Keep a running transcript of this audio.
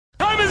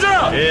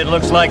It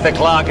looks like the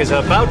clock is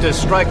about to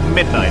strike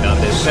midnight on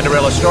this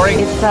Cinderella story.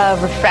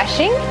 It's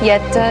refreshing,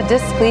 yet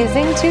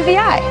displeasing to the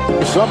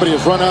eye. Somebody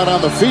has run out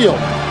on the field.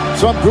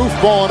 Some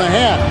goofball in a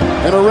hat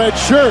and a red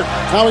shirt.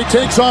 Now he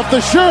takes off the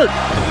shirt.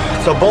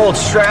 It's a bold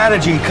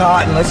strategy,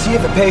 Cotton. Let's see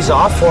if it pays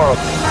off for him.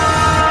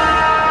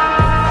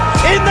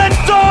 In the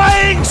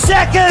dying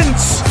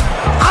seconds!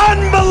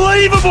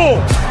 Unbelievable!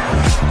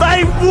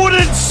 They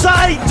wouldn't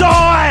say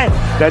die!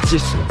 That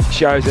just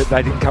shows that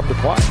they didn't come to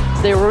play.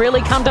 They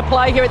really come to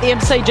play here at the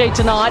MCG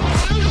tonight.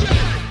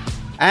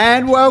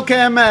 And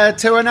welcome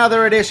to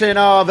another edition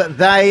of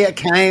They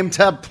Came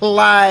to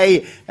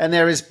Play. And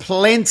there is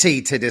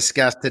plenty to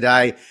discuss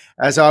today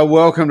as I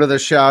welcome to the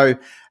show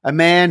a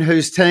man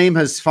whose team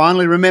has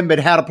finally remembered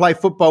how to play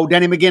football,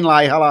 Danny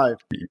McGinlay. Hello.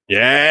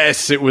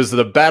 Yes, it was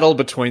the battle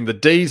between the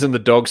D's and the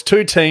Dogs,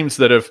 two teams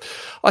that have,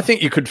 I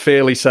think you could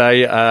fairly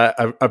say,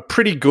 are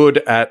pretty good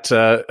at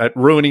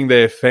ruining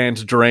their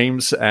fans'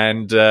 dreams.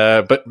 And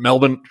but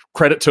Melbourne,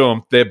 credit to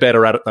them, they're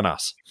better at it than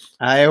us.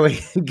 Here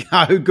we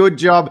go. Good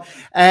job.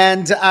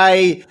 And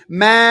a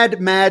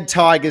mad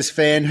Tigers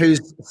fan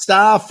whose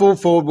star full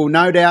forward will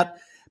no doubt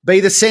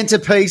be the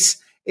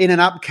centrepiece in an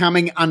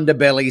upcoming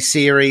Underbelly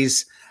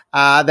series.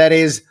 That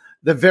is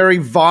the very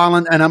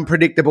violent and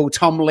unpredictable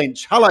Tom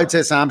Lynch. Hello,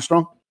 Tess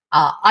Armstrong.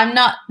 I'm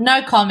not.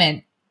 No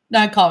comment.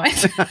 No comment.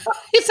 Is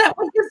that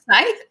what you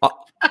say?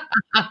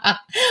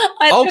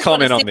 I'll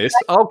comment on this.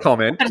 I'll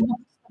comment.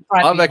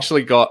 I've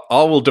actually got.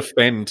 I will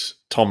defend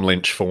Tom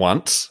Lynch for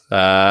once.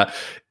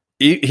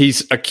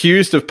 He's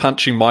accused of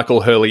punching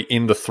Michael Hurley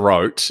in the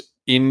throat.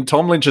 In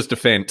Tom Lynch's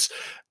defence,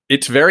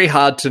 it's very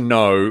hard to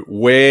know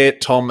where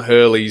Tom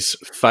Hurley's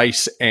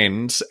face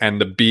ends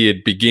and the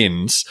beard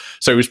begins.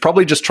 So he was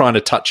probably just trying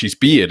to touch his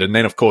beard. And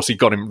then, of course, he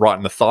got him right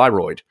in the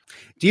thyroid.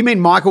 Do you mean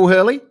Michael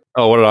Hurley?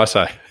 Oh, what did I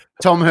say?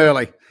 Tom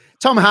Hurley.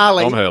 Tom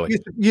Hurley.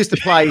 Used to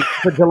play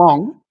for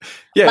Geelong.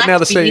 Yeah, now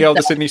the CEO of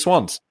the Sydney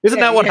Swans. Isn't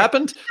that what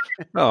happened?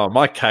 Oh,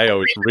 my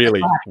KO is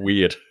really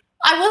weird.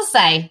 I will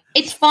say,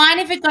 it's fine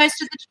if it goes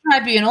to the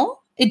tribunal.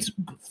 It's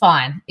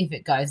fine if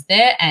it goes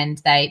there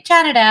and they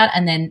chat it out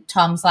and then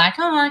Tom's like,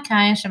 oh,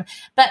 okay.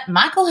 But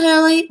Michael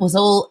Hurley was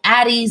all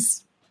at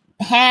his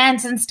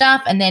hands and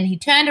stuff, and then he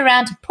turned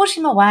around to push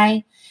him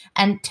away,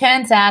 and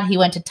turns out he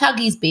went to tug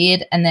his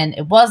beard, and then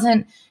it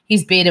wasn't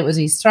his beard, it was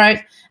his throat.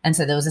 And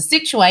so there was a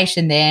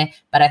situation there.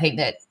 But I think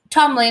that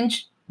Tom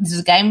Lynch, this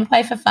is a game we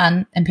play for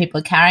fun, and people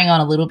are carrying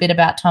on a little bit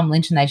about Tom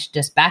Lynch, and they should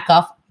just back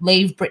off,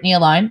 leave Brittany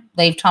alone,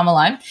 leave Tom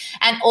alone.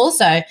 And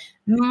also,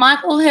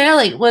 Michael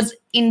Hurley was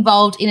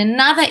involved in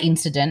another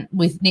incident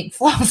with Nick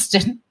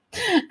Floston,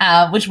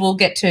 which we'll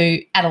get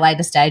to at a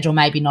later stage, or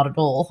maybe not at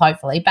all,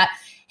 hopefully. But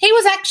he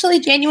was actually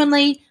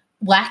genuinely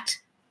whacked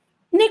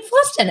Nick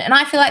Floston. And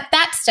I feel like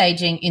that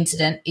staging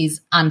incident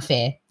is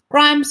unfair.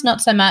 Grimes, not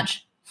so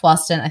much.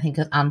 Floston, I think,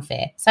 is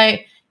unfair. So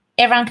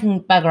everyone can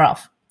bugger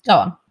off. Go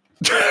on.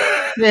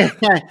 Yeah.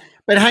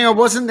 But hang on,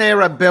 wasn't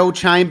there a Bell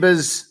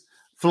Chambers,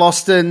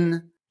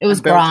 Floston? It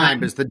was Bell Grimes.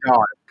 Chambers, the dive.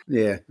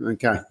 Yeah,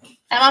 okay.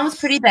 That one was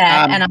pretty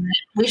bad, and I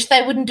wish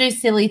they wouldn't do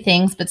silly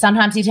things, but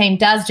sometimes your team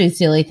does do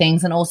silly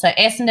things. And also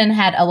Essendon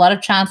had a lot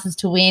of chances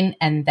to win,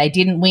 and they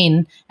didn't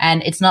win,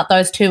 and it's not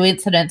those two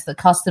incidents that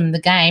cost them the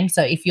game.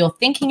 So if you're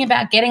thinking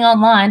about getting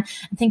online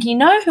and thinking, you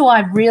know who I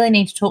really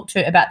need to talk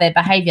to about their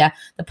behaviour,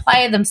 the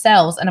player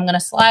themselves, and I'm going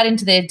to slide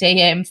into their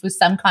DMs with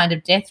some kind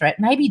of death threat,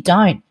 maybe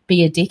don't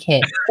be a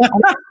dickhead.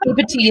 Keep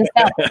it to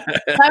yourself.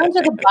 Go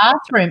into the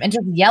bathroom and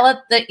just yell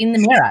in the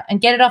mirror and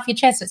get it off your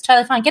chest. It's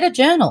totally fine. Get a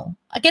journal.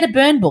 Get a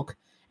burn book.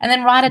 And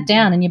then write it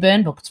down in your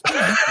burn book. It's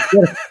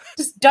fine.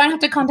 Just don't have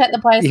to contact the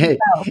players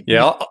themselves.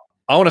 Yeah,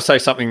 I want to say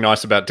something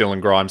nice about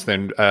Dylan Grimes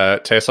then,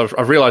 Tess.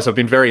 I've realised I've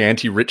been very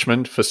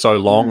anti-Richmond for so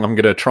long. I'm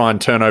going to try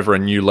and turn over a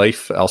new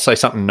leaf. I'll say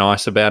something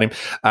nice about him.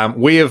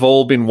 We have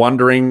all been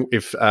wondering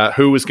if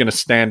who was going to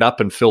stand up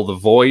and fill the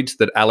void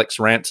that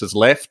Alex Rance has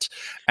left.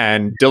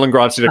 And Dylan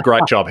Grimes did a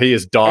great job. He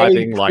is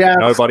diving like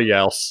nobody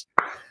else.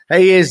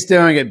 He is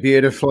doing it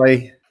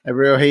beautifully.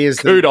 He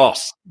is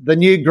kudos. The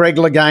new Greg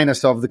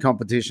Louganis of the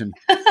competition.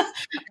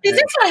 Is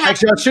this what happened?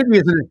 Actually,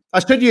 I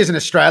should use an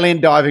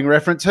Australian diving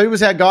reference. Who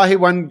was our guy who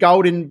won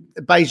gold in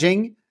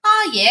Beijing?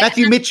 Oh, yeah.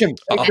 Matthew Mitchum.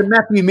 It's the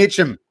Matthew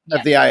Mitchum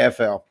of the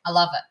AFL. I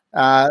love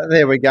it.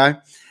 There we go.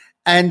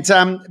 And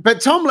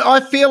but Tom, I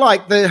feel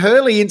like the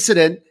Hurley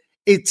incident,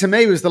 to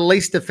me, was the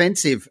least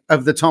offensive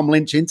of the Tom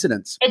Lynch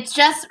incidents. It's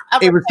just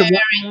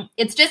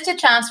it's just a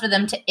chance for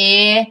them to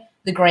air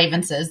the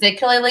grievances. They're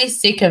clearly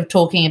sick of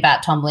talking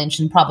about Tom Lynch,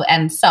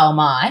 and so am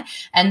I.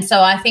 And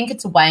so I think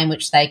it's a way in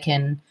which they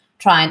can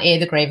try and air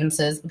the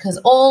grievances, because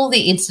all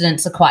the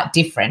incidents are quite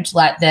different.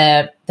 Like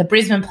the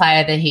Brisbane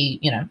player that he,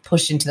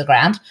 pushed into the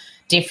ground,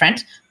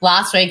 different.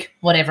 Last week,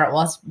 whatever it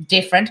was,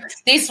 different.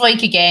 This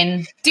week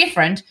again,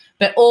 different.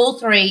 But all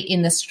three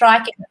in the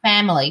striking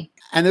family.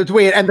 And it's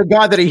weird. And the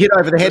guy that he hit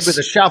over the head with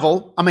a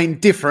shovel,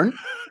 different.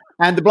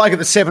 And the bloke at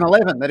the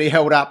 7-Eleven that he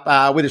held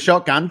up with a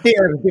shotgun,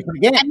 they're different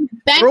again.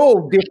 They're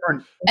all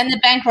different. And the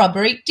bank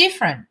robbery,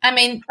 different. I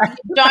mean,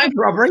 don't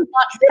robbery.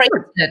 Much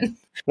precedent.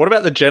 What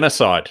about the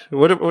genocide?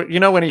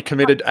 When he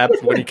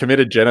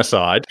committed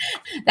genocide?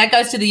 That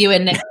goes to the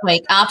UN next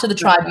week. After the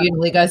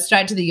tribunal, he goes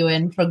straight to the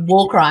UN for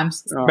war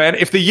crimes. Man,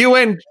 if the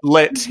UN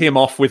lets him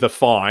off with a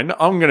fine,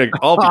 I'll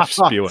be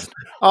spewing.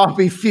 I'll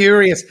be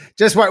furious.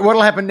 Just wait.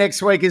 What'll happen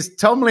next week is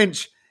Tom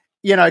Lynch,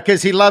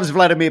 because he loves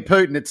Vladimir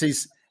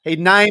Putin. He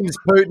names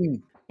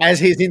Putin as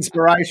his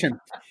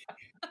inspiration.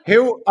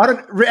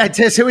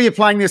 Tess, who are you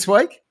playing this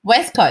week?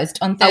 West Coast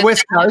on Thursday.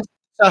 West Coast.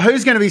 So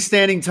who's going to be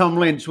standing Tom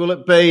Lynch? Will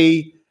it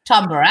be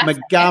Tom Barrass?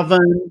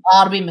 McGovern?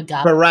 Oh, it'll be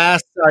McGovern. Barrass.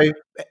 So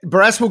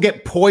Barrass will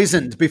get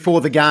poisoned before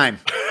the game.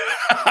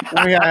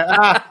 There we go.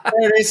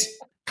 There it is.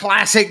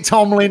 Classic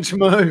Tom Lynch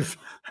move.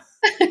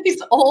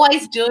 He's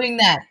always doing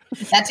that.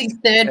 That's his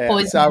third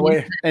poison. So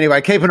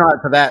anyway, keep an eye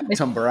out for that,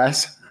 Tom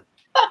Barrass.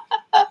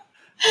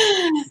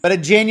 But a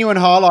genuine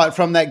highlight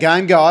from that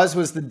game, guys,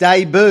 was the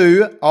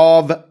debut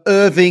of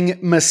Irving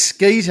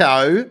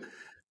Mosquito,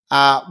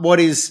 what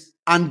is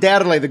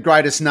undoubtedly the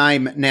greatest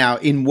name now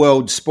in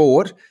world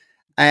sport.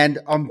 And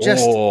I'm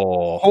just...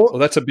 well,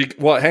 that's a big...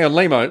 Well, hang on,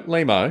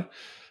 Limo.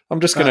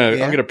 I'm just going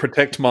to I'm going to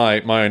protect my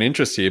own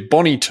interest here.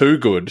 Bonnie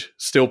Toogood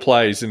still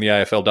plays in the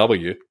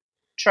AFLW.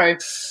 True.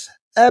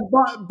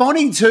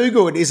 Bonnie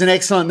Toogood is an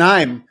excellent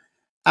name.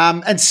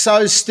 And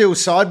so's still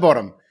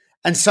Sidebottom.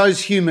 And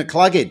so's Hugh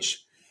McCluggage.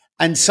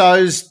 And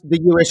so's the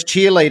US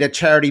cheerleader,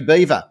 Charity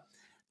Beaver.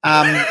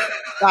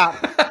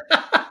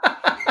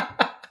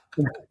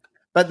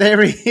 But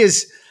there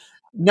is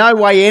no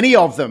way any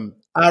of them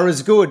are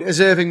as good as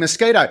Irving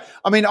Mosquito.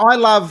 I mean, I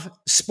love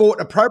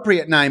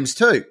sport-appropriate names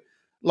too,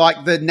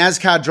 like the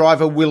NASCAR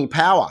driver Will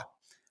Power.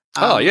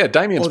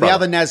 Damien's brother. The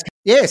other NASCAR.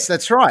 Yes,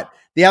 that's right.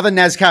 The other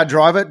NASCAR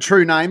driver,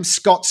 true name,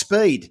 Scott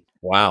Speed.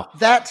 Wow.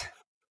 That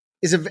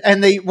is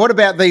what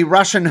about the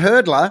Russian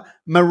hurdler,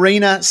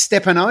 Marina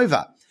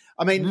Stepanova?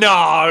 I mean,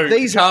 no,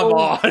 come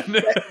on.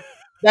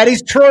 That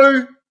is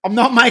true. I'm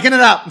not making it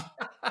up.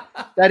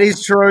 That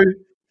is true.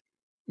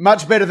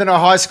 Much better than a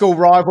high school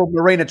rival,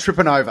 Marina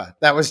Tripanova.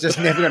 That was just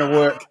never going to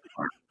work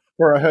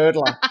for a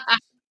hurdler.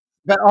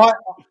 But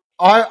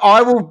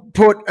I will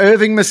put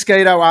Irving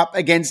Mosquito up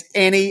against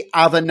any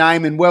other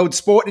name in world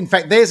sport. In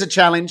fact, there's a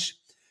challenge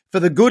for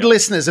the good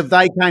listeners if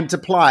they came to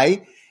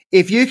play.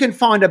 If you can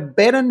find a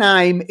better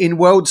name in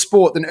world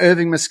sport than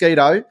Irving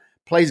Mosquito,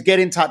 please get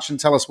in touch and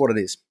tell us what it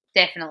is.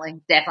 Definitely.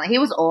 He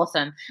was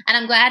awesome. And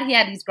I'm glad he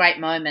had his great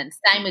moments.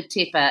 Same with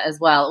Tipper as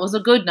well. It was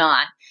a good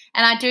night.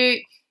 And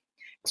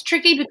it's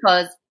tricky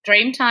because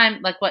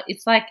Dreamtime,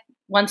 it's like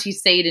once you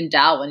see it in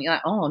Darwin, you're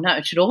like, oh, no,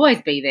 it should always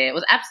be there. It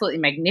was absolutely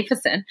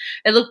magnificent.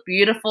 It looked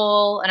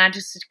beautiful. And I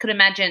just could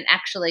imagine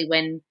actually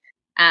when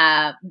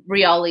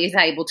Rioli is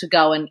able to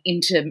go and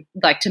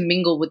to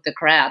mingle with the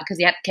crowd because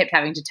he kept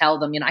having to tell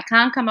them, I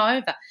can't come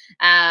over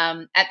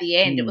at the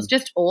end. It was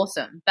just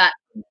awesome. But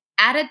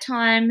at a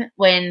time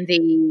when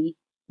the,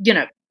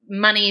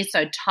 money is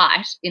so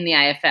tight in the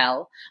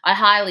AFL, I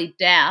highly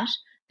doubt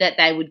that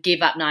they would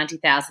give up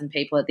 90,000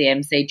 people at the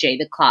MCG,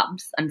 the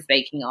clubs I'm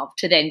speaking of,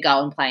 to then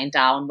go and play in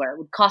Darwin where it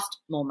would cost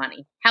more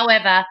money.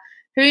 However,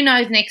 who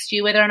knows next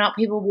year whether or not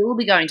people will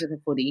be going to the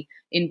footy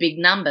in big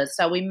numbers.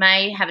 So we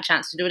may have a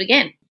chance to do it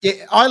again.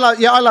 I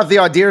love the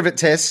idea of it,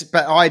 Tess,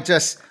 but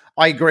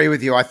I agree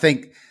with you. I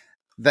think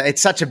that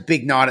it's such a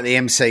big night at the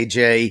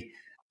MCG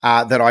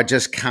that I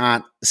just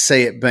can't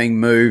see it being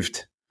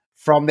moved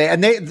from there.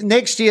 And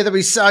next year they'll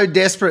be so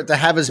desperate to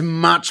have as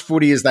much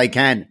footy as they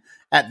can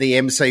at the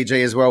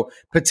MCG as well,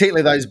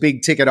 particularly those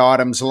big ticket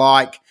items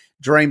like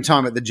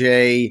Dreamtime at the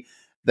G,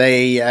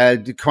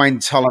 the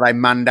Queen's Holiday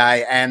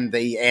Monday and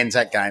the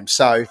Anzac game.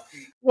 So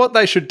what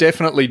they should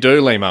definitely do,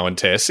 Limo and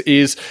Tess,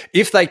 is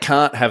if they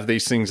can't have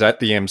these things at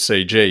the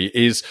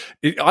MCG,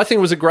 I think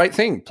it was a great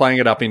thing playing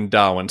it up in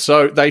Darwin.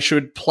 So they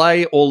should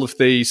play all of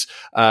these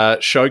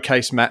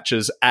showcase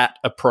matches at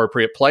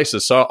appropriate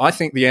places. So I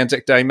think the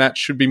Anzac Day match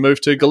should be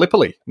moved to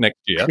Gallipoli next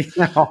year.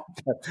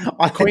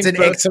 I think it's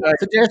an excellent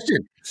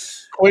suggestion.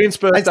 Queen's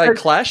Birthday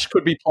Clash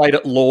could be played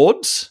at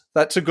Lord's.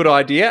 That's a good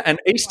idea. And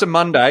Easter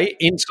Monday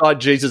inside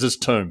Jesus'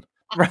 tomb.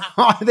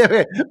 Right,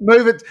 there.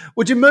 Move it.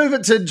 Would you move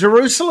it to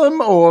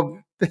Jerusalem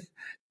or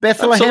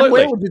Bethlehem? Absolutely.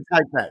 Where would you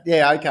take that?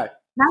 Yeah, okay.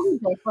 Maybe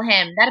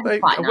Bethlehem. That'd be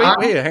quite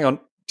nice. Hang on,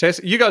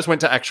 Tess. You guys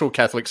went to actual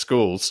Catholic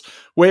schools.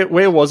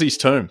 Where was his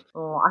tomb?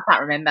 Oh, I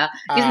can't remember.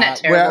 Isn't that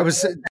terrible?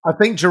 Well, I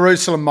think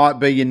Jerusalem might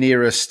be your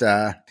nearest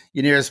place.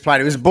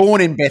 He was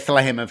born in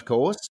Bethlehem, of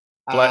course.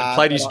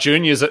 Played his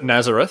juniors at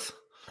Nazareth.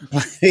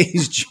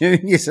 His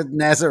juniors at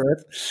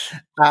Nazareth,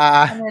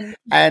 I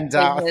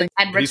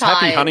think his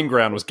happy hunting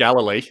ground was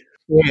Galilee.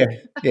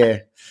 Yeah.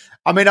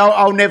 I mean,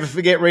 I'll never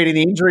forget reading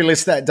the injury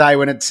list that day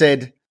when it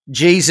said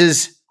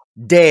Jesus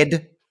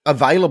dead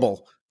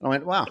available. I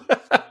went, wow,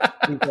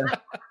 he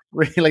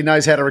really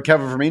knows how to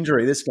recover from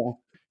injury. This guy.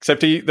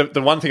 Except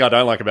the one thing I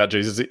don't like about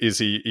Jesus is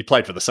he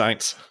played for the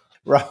Saints.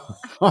 Right.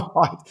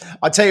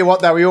 I tell you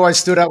what, though, we always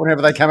stood up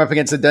whenever they came up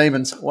against the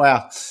demons.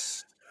 Wow.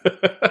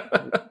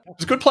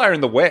 a good player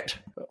in the wet.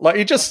 Like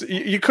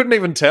you couldn't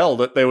even tell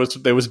that there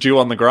was dew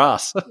on the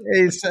grass.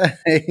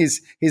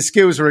 His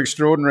skills are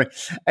extraordinary.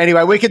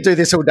 Anyway, we could do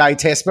this all day,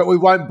 Tess, but we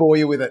won't bore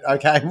you with it.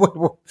 Okay,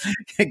 we'll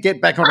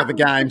get back onto the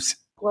games.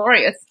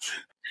 Glorious.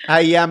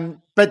 Hey,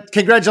 but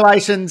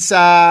congratulations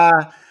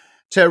to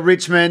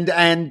Richmond,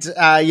 and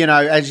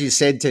as you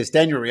said, Tess,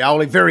 Daniel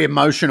Rioli, very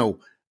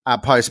emotional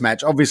post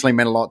match. Obviously,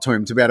 meant a lot to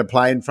him to be able to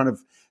play in front of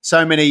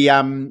so many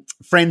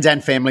friends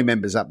and family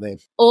members up there.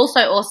 Also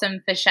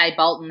awesome for Shea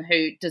Bolton,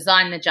 who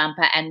designed the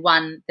jumper and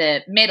won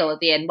the medal at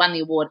the end, won the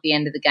award at the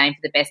end of the game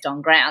for the best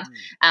on ground.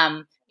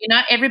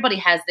 Everybody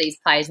has these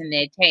players in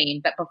their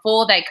team, but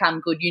before they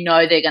come good,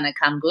 they're going to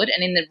come good.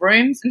 And in the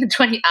rooms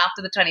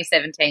after the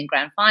 2017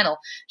 grand final,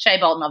 Shea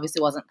Bolton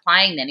obviously wasn't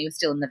playing then. He was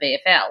still in the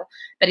VFL,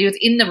 but he was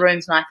in the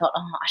rooms, and I thought,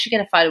 I should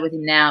get a photo with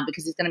him now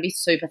because he's going to be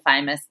super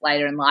famous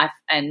later in life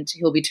and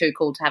he'll be too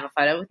cool to have a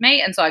photo with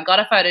me. And so I got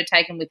a photo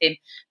taken with him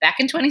back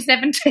in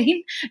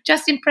 2017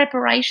 just in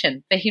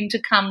preparation for him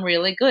to come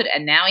really good.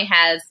 And now he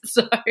has.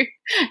 So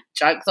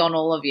jokes on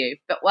all of you.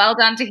 But well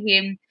done to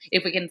him.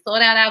 If we can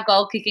sort out our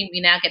goal kicking, we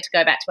now get to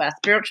go back to our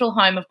spiritual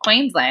home of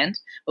Queensland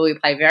where we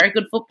play very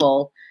good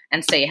football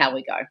and see how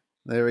we go.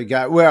 There we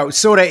go. Well,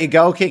 sort out your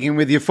goal kicking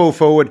with your full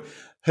forward,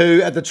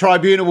 who at the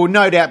tribunal will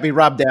no doubt be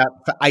rubbed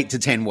out for 8 to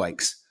 10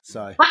 weeks.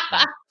 So,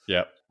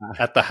 yeah,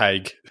 at The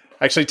Hague.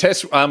 Actually,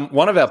 Tess,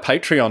 one of our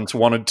Patreons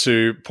wanted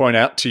to point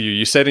out to you,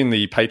 you said in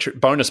the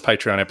bonus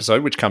Patreon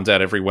episode, which comes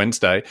out every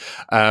Wednesday,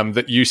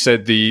 that you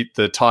said the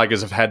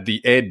Tigers have had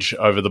the edge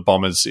over the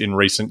Bombers in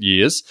recent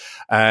years.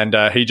 And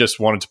he just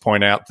wanted to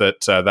point out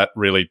that that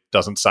really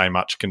doesn't say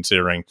much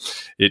considering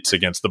it's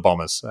against the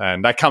Bombers.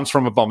 And that comes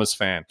from a Bombers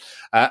fan.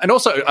 And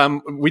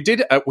also,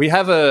 we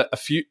have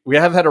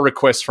had a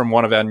request from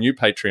one of our new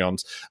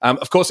Patreons.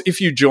 Of course,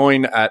 if you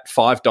join at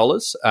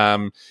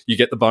 $5, you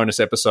get the bonus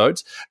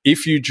episodes.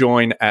 If you join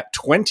at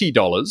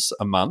 $20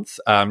 a month,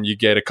 you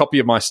get a copy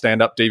of my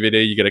stand-up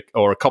DVD, you get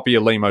a copy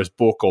of Limo's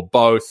book, or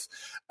both.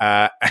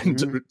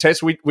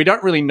 Tess, we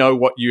don't really know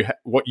what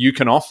you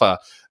can offer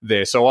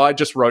there, so I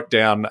just wrote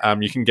down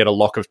you can get a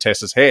lock of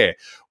Tess's hair,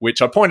 which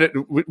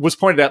was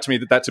pointed out to me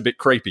that's a bit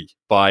creepy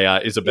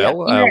by Isabel,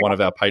 one of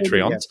our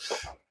Patreons.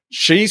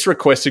 She's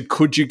requested,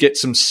 could you get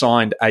some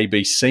signed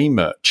ABC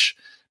merch?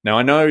 Now,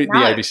 I know the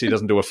ABC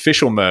doesn't do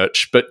official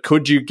merch, but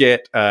could you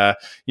get,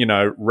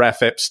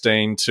 Raph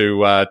Epstein to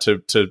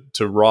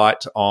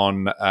write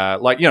on,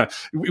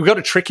 we've got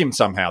to trick him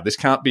somehow. This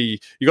can't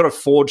be, you've got to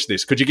forge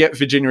this. Could you get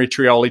Virginia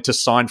Trioli to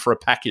sign for a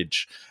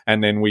package,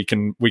 and then we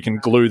can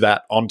glue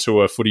that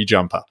onto a footy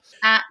jumper?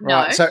 No.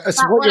 Right, so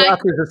what you're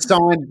after is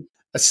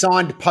a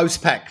signed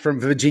post pack from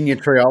Virginia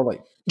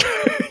Trioli.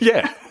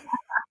 Yeah.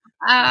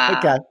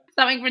 Okay.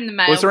 Something from the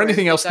mail. Was there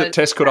anything else that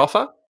Tess could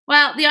offer?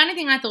 Well, the only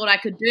thing I thought I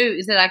could do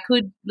is that I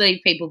could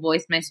leave people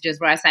voice messages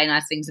where I say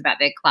nice things about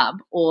their club,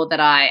 or that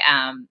I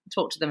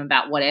talk to them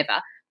about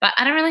whatever. But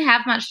I don't really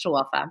have much to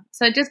offer.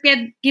 So just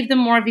give them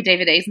more of your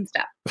DVDs and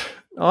stuff.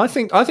 I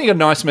think a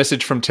nice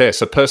message from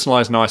Tess, a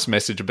personalised nice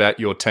message about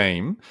your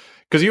team,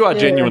 because you are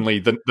genuinely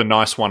the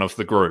nice one of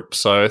the group.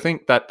 So I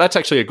think that's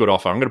actually a good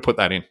offer. I'm going to put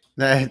that in.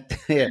 Yeah.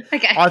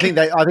 Okay. I think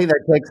that's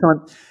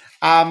excellent.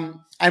 And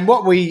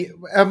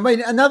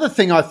another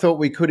thing I thought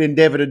we could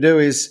endeavour to do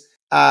is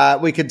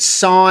we could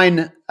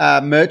sign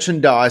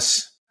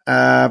merchandise.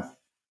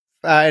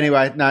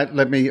 Anyway, no,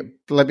 let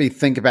me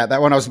think about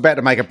that one. I was about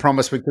to make a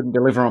promise we couldn't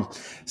deliver on.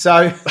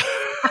 So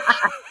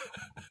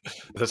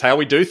that's how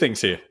we do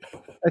things here.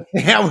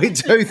 How we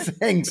do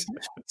things.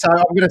 So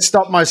I'm going to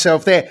stop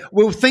myself there.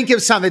 We'll think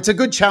of something. It's a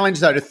good challenge,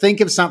 though, to think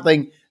of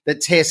something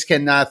that Tess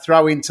can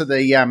throw into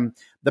the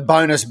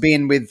bonus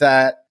bin with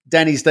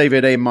Danny's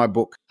DVD in my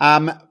book.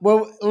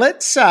 Well,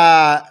 let's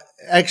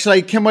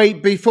actually, can we,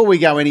 before we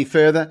go any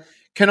further,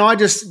 can I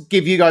just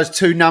give you guys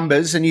two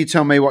numbers and you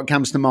tell me what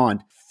comes to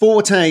mind?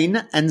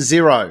 14 and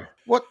 0.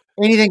 What?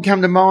 Anything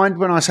come to mind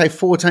when I say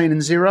 14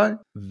 and 0?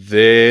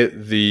 They're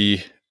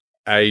the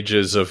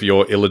ages of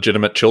your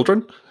illegitimate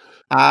children?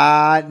 No.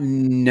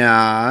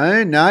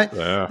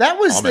 Yeah, that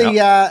was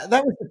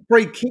the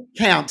free kick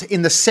count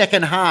in the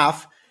second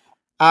half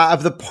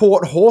of the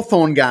Port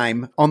Hawthorn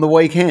game on the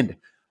weekend.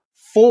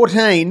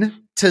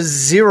 14 to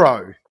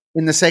 0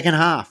 in the second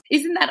half.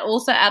 Isn't that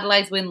also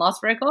Adelaide's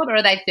win-loss record, or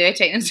are they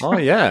 13 and 0? Oh,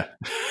 yeah.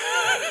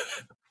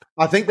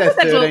 I think they're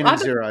 13 and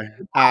 0.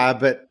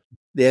 But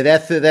yeah,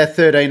 they're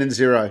 13 and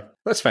 0.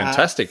 That's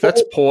fantastic.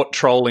 That's Port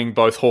trolling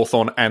both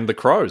Hawthorn and the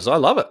Crows. I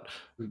love it.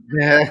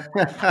 Yeah.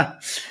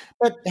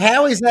 But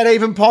how is that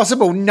even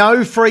possible?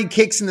 No free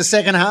kicks in the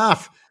second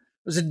half. It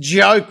was a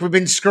joke. We've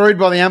been screwed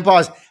by the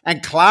umpires.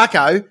 And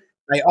Clarko,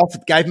 they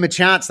gave him a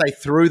chance. They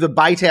threw the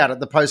bait out at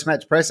the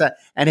post-match presser,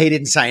 and he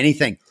didn't say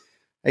anything.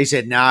 He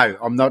said, no,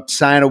 I'm not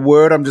saying a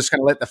word. I'm just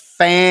going to let the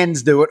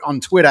fans do it on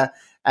Twitter.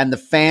 And the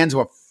fans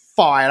were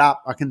fired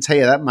up, I can tell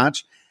you that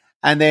much.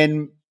 And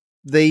then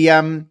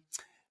the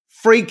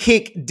free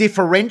kick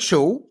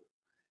differential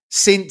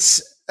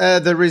since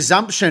the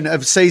resumption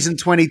of season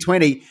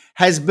 2020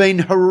 has been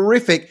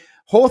horrific.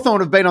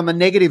 Hawthorn have been on the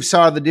negative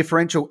side of the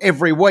differential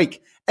every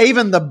week.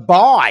 Even the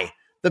bye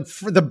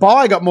The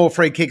bye got more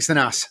free kicks than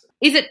us.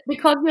 Is it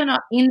because you're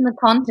not in the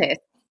contest?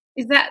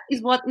 Is that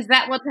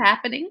what's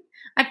happening?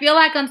 I feel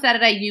like on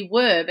Saturday you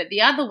were, but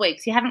the other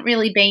weeks you haven't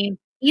really been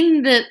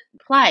in the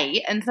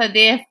play, and so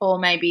therefore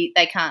maybe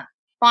they can't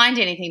find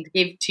anything to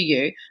give to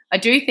you. I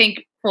do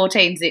think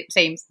 14 zip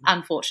seems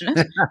unfortunate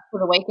for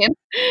the weekend.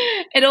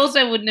 It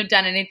also wouldn't have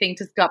done anything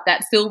to stop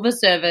that silver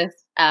service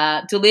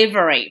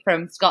delivery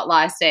from Scott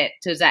Lysett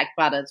to Zach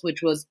Butters,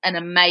 which was an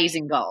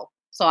amazing goal.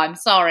 So I'm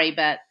sorry,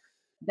 but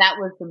that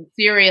was some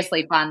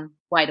seriously fun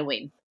way to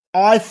win.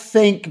 I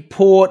think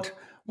Port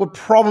were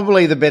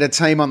probably the better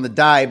team on the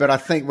day, but I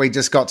think we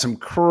just got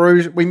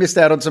we missed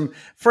out on some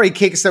free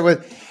kicks that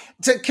were.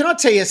 Can I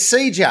tell you,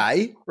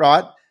 CJ,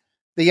 right,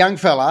 the young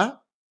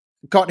fella,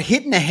 got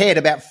hit in the head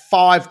about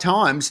 5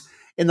 times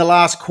in the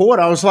last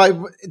quarter. I was like,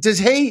 does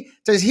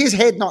his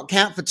head not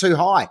count for too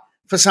high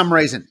for some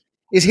reason?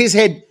 Is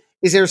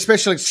there a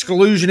special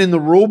exclusion in the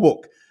rule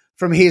book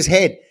from his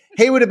head?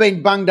 He would have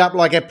been bunged up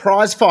like a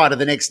prize fighter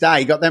the next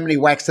day. He got that many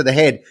whacks to the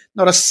head.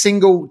 Not a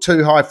single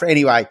too high for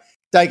anyway.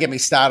 Don't get me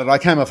started. I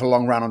came off a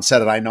long run on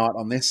Saturday night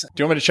on this.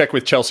 Do you want me to check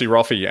with Chelsea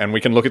Roffey and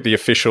we can look at the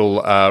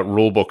official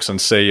rule books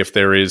and see if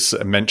there is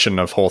a mention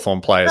of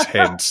Hawthorn players'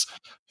 heads?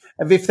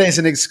 If there's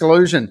an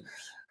exclusion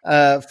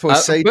for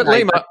CJ. But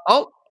Lima,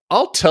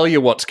 I'll tell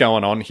you what's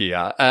going on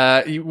here.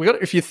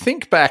 If you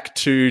think back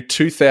to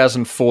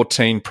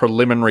 2014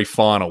 preliminary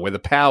final where the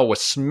Power was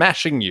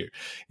smashing you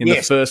in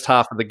the first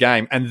half of the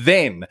game, and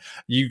then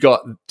you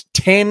got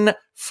 10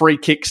 free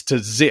kicks to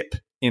zip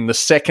in the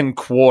second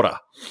quarter.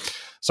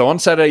 So on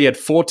Saturday, you had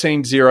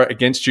 14-0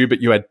 against you,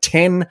 but you had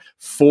 10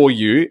 for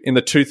you in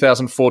the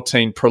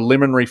 2014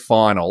 preliminary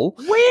final.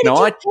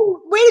 Where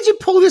did you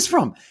pull this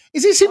from?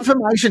 Is this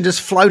information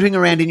just floating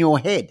around in your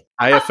head?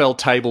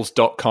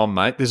 AFLtables.com,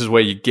 mate. This is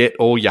where you get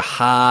all your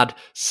hard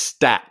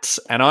stats.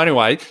 And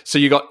anyway, so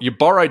you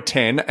borrowed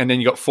 10 and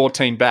then you got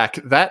 14 back.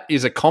 That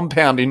is a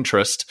compound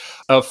interest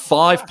of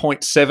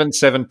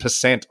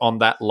 5.77% on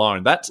that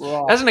loan. That's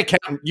right. As an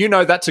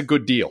accountant, that's a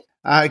good deal.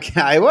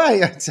 Okay, well,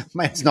 it's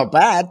not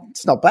bad.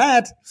 It's not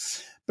bad.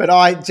 But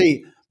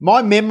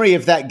my memory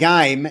of that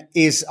game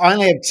is I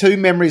only have 2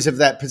 memories of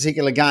that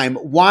particular game.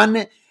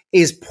 One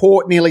is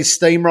Port nearly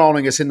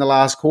steamrolling us in the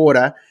last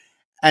quarter,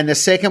 and the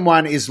second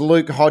one is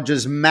Luke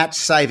Hodges'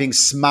 match-saving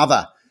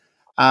smother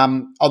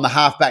on the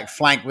halfback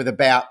flank with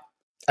about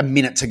a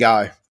minute to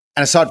go.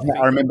 And aside from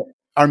that,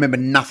 I remember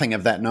nothing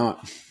of that night.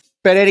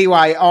 But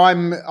anyway,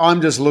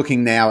 I'm just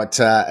looking now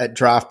at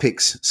draft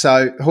picks.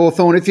 So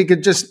Hawthorn, if you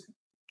could just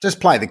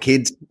play the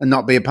kids and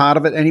not be a part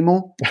of it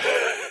anymore.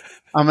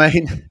 I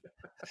mean,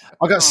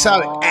 I got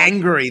so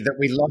angry that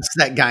we lost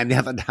that game the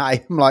other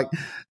day. I'm like,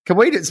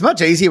 it's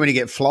much easier when you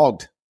get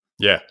flogged.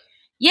 Yeah.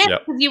 Yeah,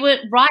 because you were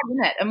right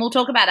in it. And we'll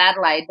talk about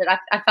Adelaide, but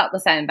I felt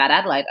the same about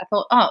Adelaide. I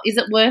thought, is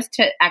it worse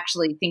to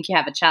actually think you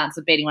have a chance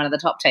of beating one of the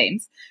top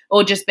teams,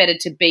 or just better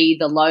to be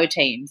the low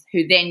teams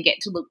who then get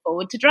to look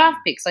forward to draft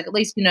picks? Like, at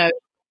least you know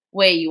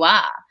where you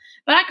are.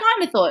 But I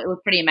kind of thought it was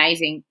pretty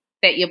amazing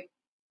that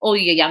all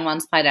your young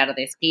ones played out of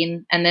their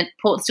skin, and then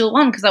Port still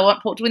won because I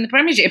want Port to win the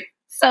premiership.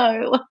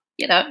 So,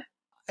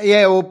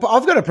 Yeah, well,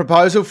 I've got a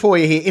proposal for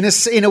you here.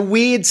 In a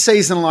weird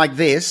season like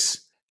this,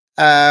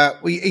 where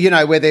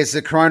there's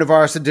the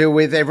coronavirus to deal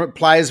with,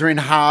 players are in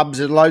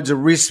hubs, and loads of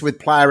risks with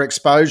player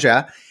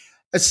exposure.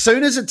 As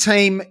soon as a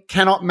team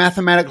cannot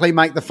mathematically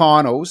make the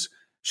finals,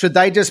 should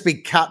they just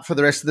be cut for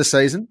the rest of the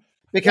season?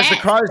 Because the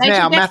Crows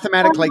now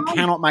mathematically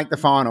cannot make the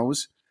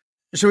finals.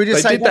 Should we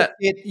just say that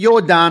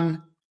you're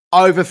done?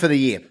 Over for the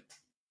year.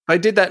 They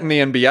did that in the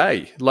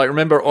NBA. Like,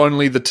 remember,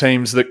 only the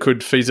teams that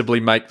could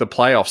feasibly make the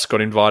playoffs got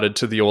invited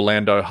to the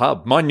Orlando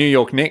hub. My New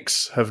York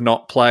Knicks have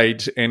not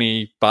played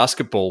any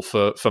basketball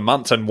for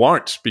months and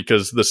won't,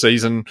 because the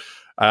season,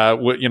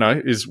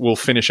 will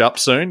finish up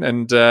soon,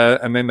 and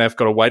then they've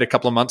got to wait a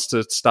couple of months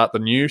to start the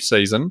new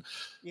season.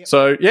 Yep.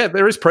 So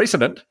there is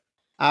precedent.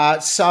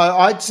 So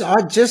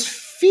I just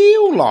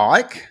feel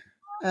like.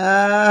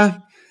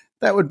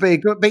 That would be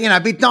good,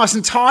 but, be nice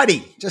and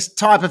tidy. Just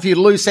tie up a few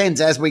loose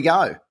ends as we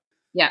go.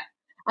 Yeah,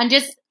 and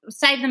just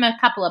save them a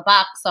couple of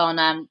bucks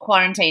on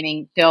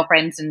quarantining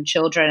girlfriends and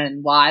children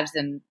and wives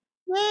and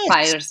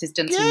player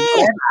assistants and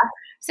whatever.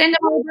 Send them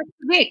all back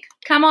to Vic.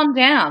 Come on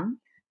down.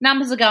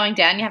 Numbers are going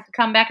down. You have to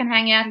come back and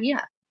hang out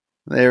here.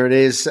 There it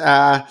is.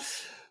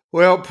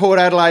 Port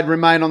Adelaide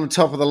remain on the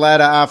top of the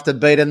ladder after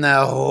beating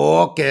the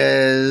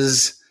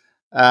Hawkers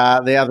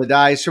the other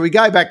day. Shall we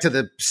go back to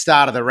the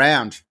start of the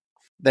round?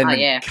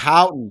 Then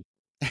Carlton.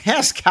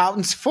 How's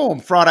Carlton's form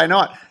Friday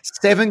night?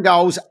 7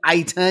 goals,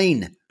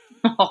 18.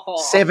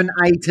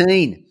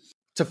 7-18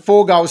 to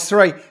 4 goals,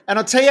 3. And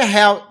I'll tell you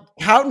how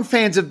Carlton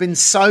fans have been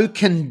so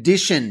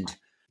conditioned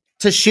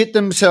to shit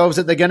themselves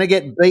that they're going to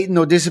get beaten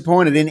or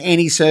disappointed in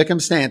any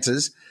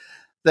circumstances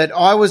that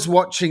I was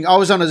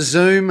on a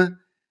Zoom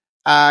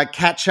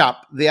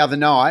catch-up the other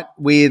night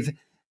with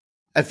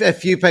a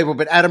few people,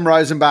 but Adam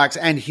Rosenbachs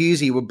and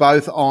Husey were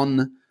both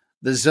on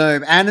the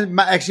Zoom, and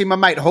actually my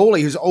mate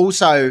Hawley, who's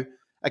also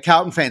a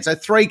Carlton fan. So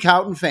 3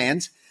 Carlton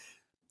fans.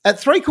 At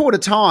 3/4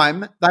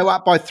 time, they were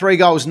up by 3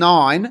 goals,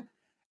 9,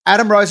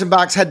 Adam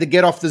Rosenbach's had to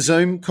get off the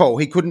Zoom call.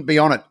 He couldn't be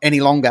on it any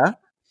longer.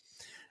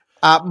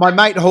 My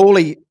mate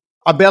Hawley,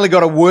 I barely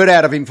got a word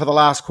out of him for the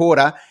last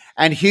quarter,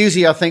 and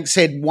Hughesy, I think,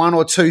 said one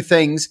or two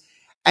things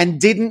and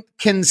didn't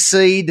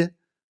concede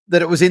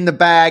that it was in the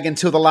bag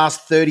until the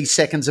last 30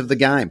 seconds of the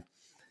game.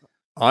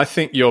 I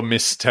think you're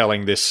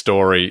mistelling this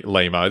story,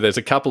 Limo. There's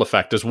a couple of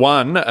factors.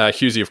 One,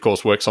 Hughesy, of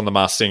course, works on The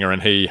Masked Singer,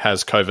 and he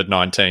has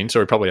COVID-19, so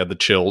he probably had the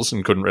chills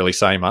and couldn't really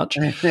say much.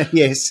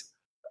 Yes.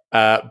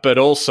 But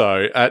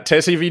also,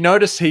 Tess, have you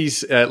noticed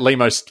he's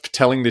Limo's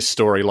telling this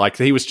story like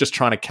he was just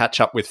trying to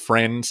catch up with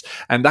friends,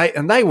 and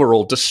they were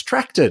all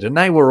distracted, and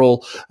they were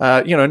all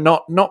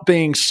not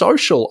being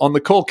social on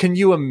the call. Can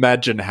you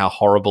imagine how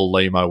horrible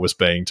Limo was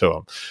being to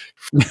him?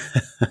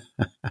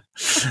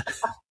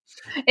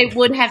 It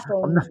would have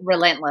been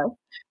relentless.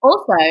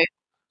 Also,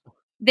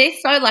 they're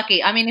so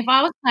lucky. I mean, if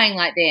I was playing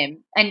like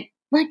them, and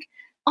like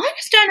I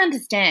just don't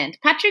understand.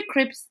 Patrick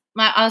Cripps.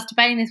 I was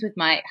debating this with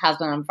my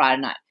husband on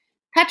Friday night.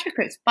 Patrick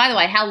Cripps, by the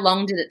way, how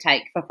long did it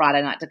take for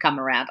Friday night to come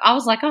around? I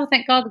was like, oh,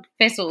 thank God the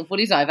festival of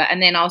footy's over. And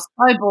then I was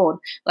so bored,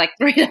 like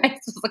 3 days. I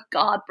was like,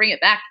 God, bring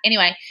it back.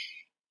 Anyway,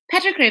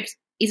 Patrick Cripps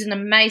is an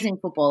amazing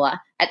footballer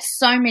at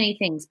so many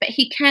things, but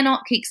he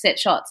cannot kick set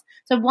shots.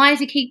 So why does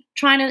he keep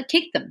trying to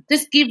kick them?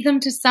 Just give them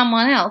to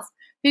someone else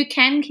who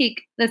can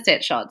kick the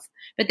set shots.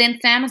 But then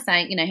Sam was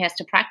saying, he has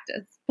to practice.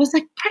 I was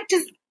like,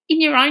 practice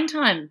in your own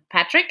time,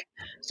 Patrick.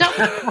 Stop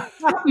set shots.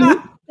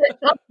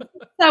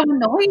 It's so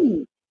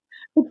annoying.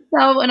 It's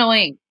so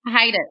annoying. I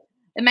hate it.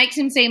 It makes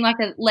him seem like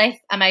a less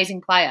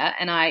amazing player,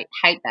 and I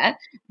hate that.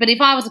 But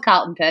if I was a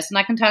Carlton person,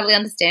 I can totally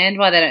understand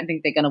why they don't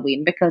think they're going to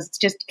win, because it's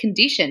just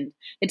conditioned.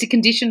 It's a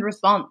conditioned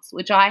response,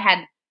 which I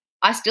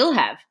still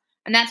have,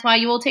 and that's why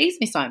you all tease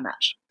me so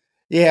much.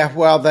 Yeah,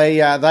 well, they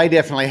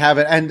definitely have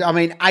it. And,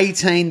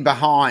 18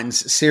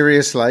 behinds,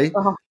 seriously.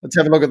 Uh-huh. Let's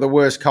have a look at the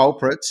worst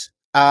culprits.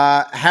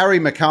 Harry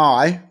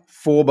Mackay,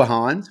 4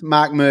 behinds.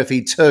 Mark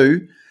Murphy,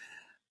 2.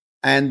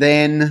 And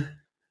then...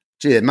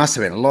 Gee, there must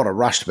have been a lot of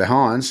rushed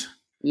behinds.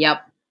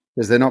 Yep.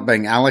 Because they're not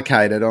being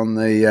allocated on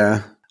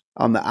the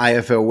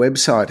AFL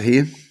website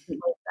here.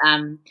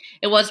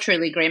 It was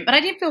truly grim. But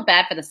I did feel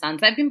bad for the Suns.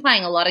 They've been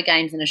playing a lot of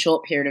games in a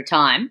short period of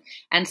time,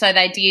 and so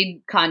they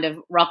did kind of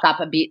rock up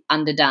a bit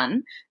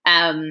underdone.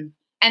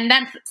 And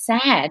that's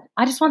sad.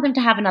 I just want them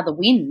to have another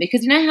win,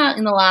 because you know how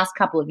in the last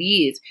couple of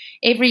years,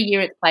 every year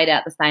it's played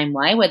out the same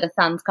way, where the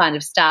Suns kind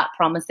of start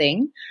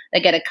promising, they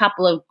get a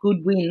couple of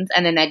good wins,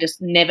 and then they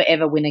just never,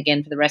 ever win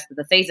again for the rest of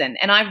the season.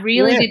 And I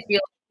really did feel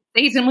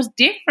the season was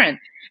different,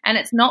 and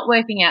it's not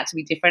working out to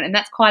be different, and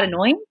that's quite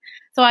annoying.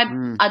 So I'd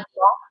like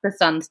the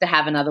Suns to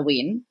have another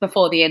win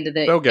before the end of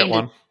the... They'll get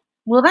one.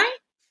 Will they?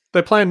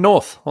 They're playing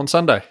North on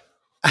Sunday.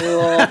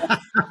 There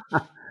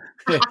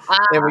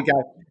we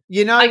go.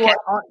 You know what?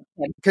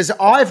 Because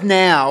I've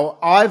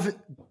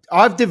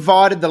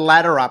divided the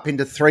ladder up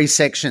into 3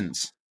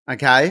 sections.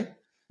 Okay.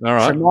 All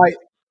right. So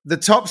the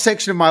top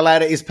section of my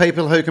ladder is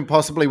people who can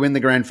possibly win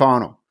the grand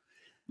final.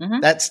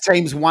 Mm-hmm. That's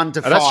teams 1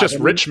 to 5. That's just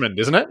Richmond,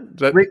 isn't it?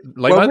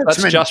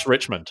 That's just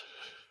Richmond.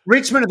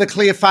 Richmond are the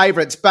clear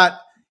favourites, but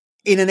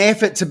in an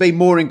effort to be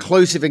more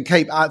inclusive and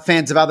keep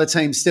fans of other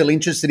teams still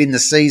interested in the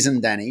season,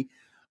 Danny,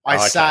 I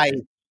say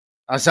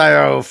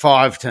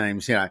 5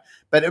 teams.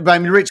 But I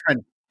mean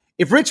Richmond.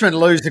 If Richmond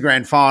lose the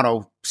grand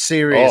final,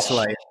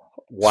 seriously.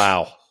 Oh,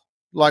 wow.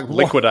 Like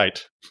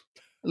liquidate.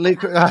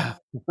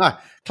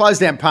 Close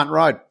down Punt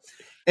Road.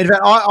 In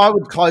fact, I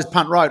would close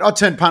Punt Road. I'd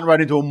turn Punt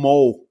Road into a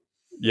mall.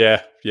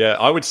 Yeah.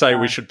 I would say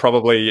we should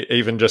probably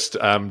even just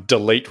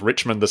delete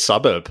Richmond, the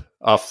suburb,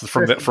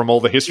 from all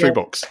the history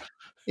books.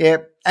 Yeah,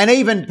 and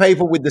even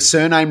people with the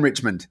surname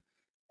Richmond,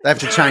 they have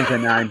to change their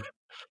name.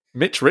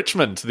 Mitch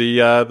Richmond, the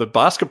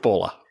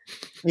basketballer.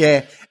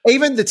 Yeah,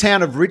 even the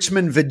town of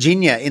Richmond,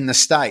 Virginia, in the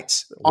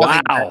States,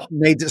 wow,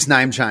 needs its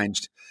name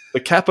changed. The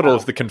capital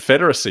of the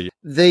Confederacy.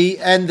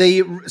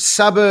 The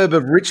suburb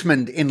of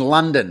Richmond in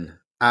London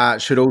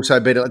should also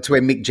be. It's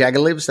where Mick Jagger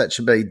lives. That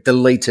should be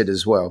deleted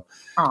as well.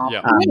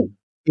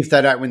 If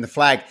they don't win the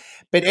flag.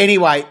 But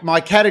anyway,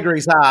 my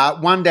categories are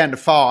 1 down to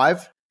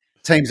 5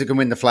 teams that can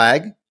win the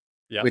flag,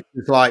 which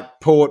is like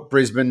Port,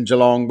 Brisbane,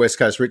 Geelong, West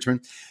Coast,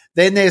 Richmond.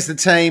 Then there's the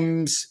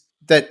teams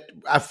that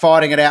are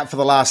fighting it out for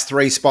the last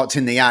 3 spots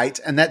in the 8,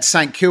 and that's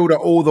St Kilda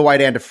all the way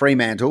down to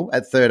Fremantle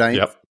at 13th.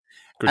 Yep.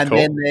 Good and call.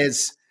 then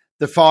there's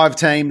the 5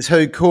 teams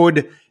who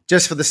could,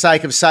 just for the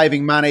sake of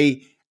saving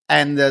money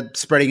and the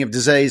spreading of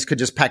disease, could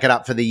just pack it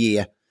up for the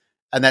year.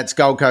 And that's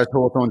Gold Coast,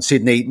 Hawthorn,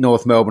 Sydney,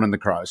 North Melbourne and the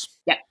Crows.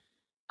 Yep.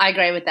 I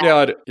agree with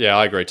that. Yeah,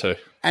 I agree too.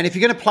 And if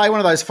you're going to play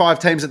one of those 5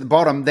 teams at the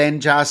bottom, then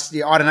you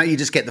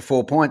just get the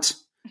 4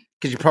 points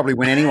because you probably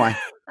win anyway.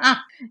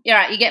 You're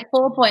right. You get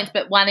 4 points,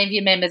 but one of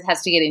your members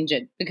has to get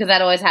injured because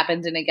that always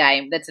happens in a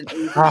game. That's an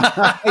easy You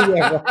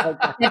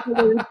have to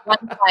lose one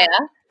player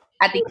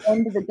at the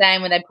end of the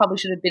game when they probably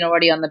should have been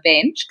already on the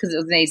bench because it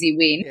was an easy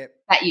win,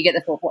 that you get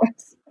the 4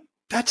 points.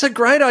 That's a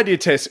great idea,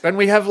 Tess. And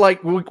we have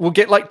we'll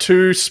get like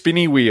 2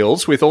 spinny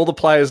wheels with all the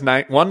players'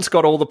 name. One's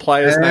got all the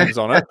players' names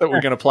on it that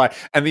we're going to play,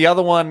 and the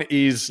other one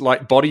is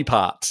like body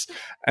parts.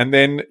 And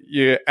then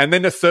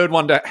the third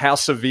one to how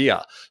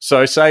severe.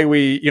 So say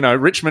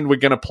Richmond, we're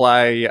going to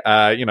play,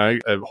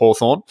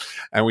 Hawthorn,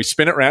 and we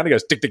spin it around. It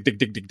goes dick, dick, dick,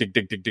 dick, dick, dick,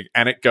 dick, dick, dick,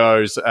 and it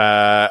goes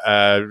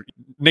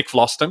Nick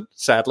Floston.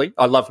 Sadly,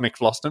 I love Nick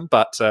Floston,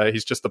 but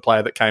he's just the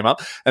player that came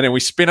up. And then we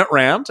spin it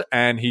round,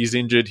 and he's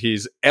injured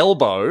his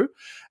elbow.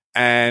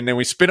 And then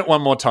we spin it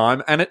one more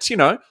time, and it's,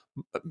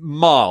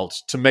 mild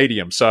to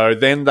medium. So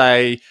then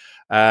they,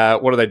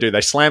 what do?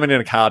 They slam it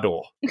in a car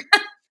door.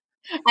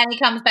 And he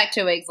comes back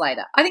 2 weeks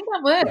later. I think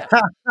that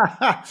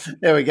works.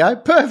 There we go.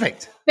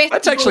 Perfect.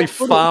 That's actually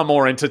far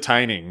more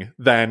entertaining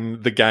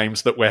than the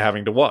games that we're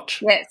having to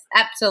watch. Yes,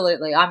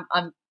 absolutely.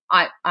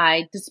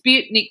 I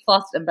dispute Nick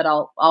Floston, but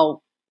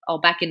I'll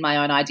back in my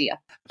own idea.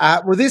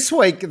 Well, this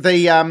week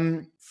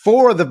the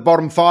 4 of the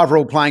bottom 5 are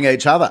all playing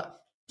each other,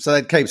 so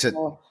that keeps it.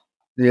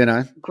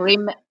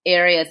 Grim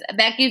areas.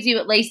 That gives you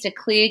at least a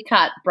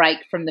clear-cut break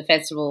from the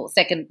festival,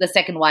 the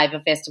second wave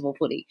of festival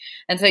footy.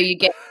 And so you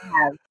get to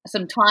have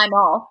some time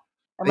off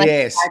and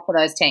play for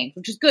those teams,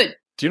 which is good.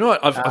 Do you know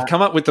what? I've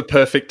come up with the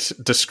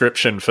perfect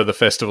description for the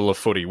Festival of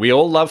Footy. We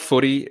all love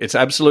footy. It's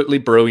absolutely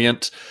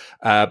brilliant,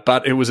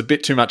 but it was a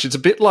bit too much. It's a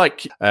bit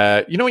like,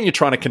 when you're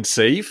trying to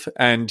conceive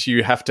and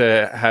you have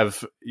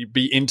to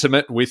be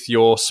intimate with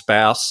your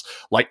spouse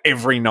like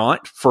every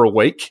night for a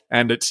week.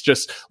 And it's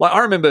just like, I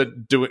remember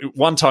doing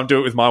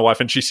it with my wife,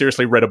 and she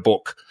seriously read a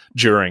book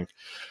during.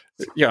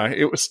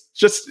 It was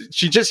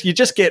you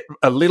just get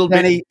a little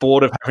bit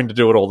bored of having to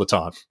do it all the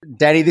time.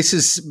 Danny, this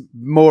is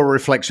more a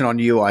reflection on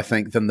you, I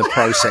think, than the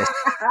process.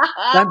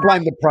 Don't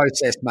blame the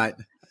process, mate.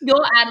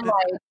 You're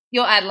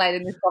Adelaide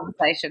in this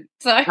conversation.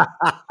 So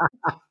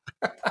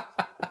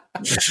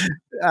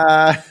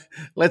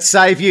let's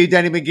save you,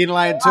 Danny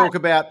McGinlay, and talk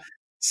about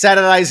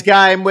Saturday's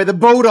game where the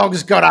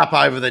Bulldogs got up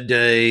over the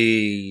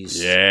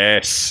D's.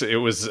 Yes, it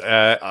was.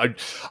 I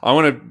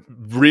want to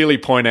really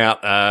point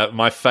out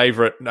my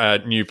favourite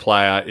new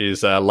player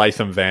is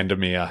Latham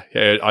Vandermeer.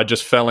 I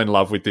just fell in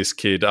love with this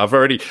kid.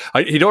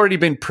 He'd already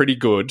been pretty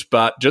good,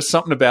 but just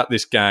something about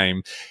this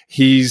game.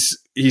 He's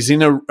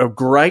in a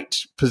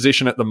great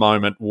position at the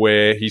moment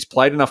where he's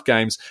played enough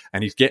games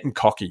and he's getting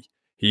cocky.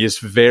 He is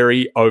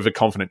very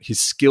overconfident. His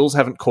skills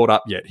haven't caught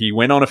up yet. He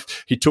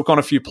he took on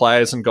a few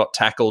players and got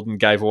tackled and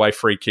gave away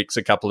free kicks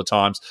a couple of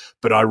times,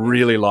 but I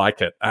really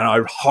like it. And I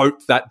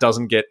hope that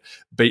doesn't get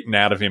beaten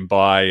out of him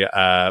by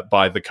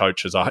the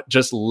coaches. I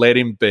just let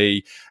him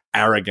be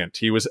arrogant.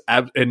 He was,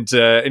 and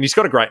he's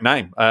got a great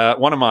name.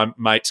 One of my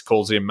mates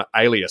calls him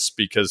Alias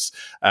because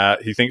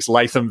he thinks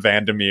Latham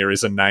Vandermeer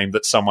is a name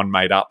that someone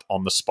made up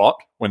on the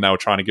spot when they were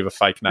trying to give a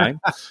fake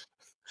name.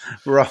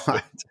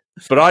 Right.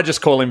 But I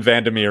just call him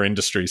Vandermeer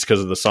Industries because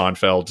of the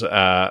Seinfeld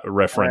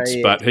reference.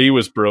 Yeah. But he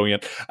was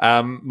brilliant.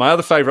 My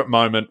other favourite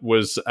moment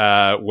was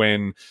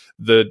when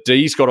the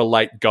D's got a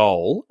late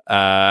goal,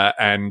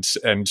 and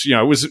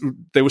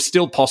it was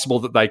still possible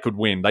that they could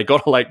win. They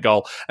got a late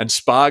goal, and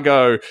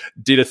Spargo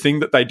did a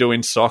thing that they do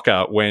in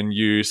soccer when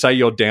you say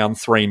you're down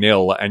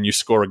 3-0 and you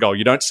score a goal.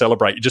 You don't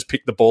celebrate. You just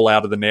pick the ball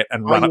out of the net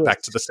and run it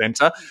back to the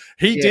centre.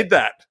 He did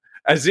that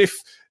as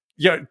if.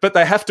 But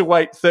they have to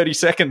wait 30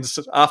 seconds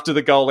after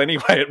the goal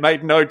anyway. It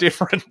made no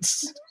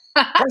difference.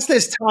 Plus,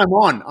 there's time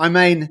on. I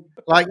mean,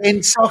 like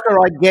in soccer,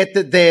 I get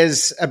that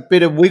there's a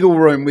bit of wiggle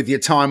room with your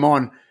time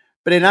on.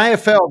 But in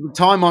AFL, the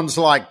time on's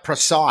like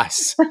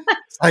precise.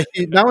 Like,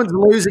 no one's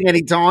losing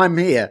any time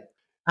here.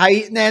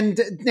 Hey, and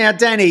now,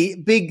 Danny,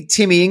 big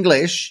Timmy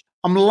English,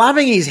 I'm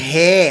loving his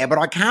hair, but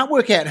I can't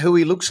work out who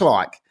he looks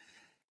like.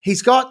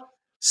 He's got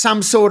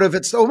some sort of,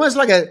 it's almost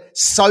like a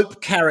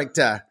soap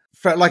character.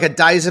 For like a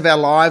Days of Our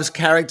Lives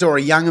character or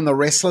a Young and the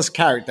Restless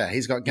character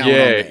he's got going on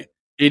there.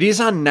 It is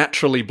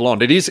unnaturally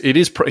blonde. It is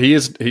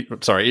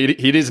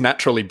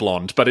naturally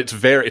blonde, but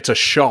it's a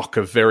shock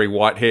of very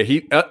white hair.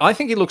 I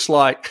think he looks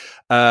like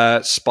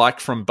Spike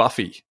from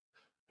Buffy.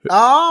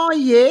 Oh,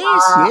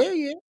 yes.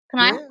 Yeah. Can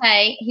I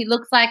say he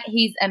looks like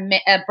he's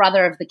a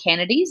brother of the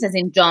Kennedys, as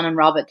in John and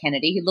Robert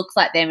Kennedy. He looks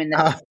like them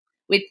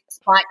with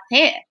Spike's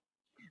hair,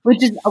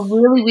 which is a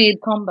really weird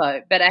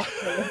combo, but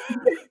actually...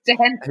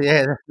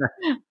 Yeah.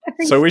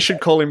 So we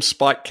should call him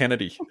Spike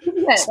Kennedy.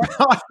 Yeah.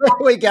 There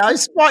we go.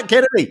 Spike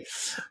Kennedy.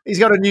 He's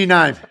got a new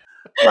name.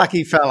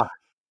 Lucky fella.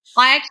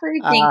 I actually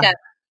think that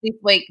this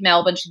week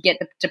Melbourne should get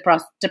the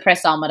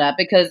depressometer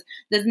because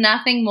there's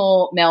nothing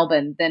more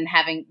Melbourne than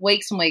having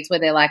weeks and weeks where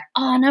they're like,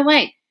 oh, no,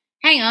 wait,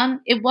 hang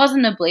on. It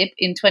wasn't a blip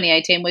in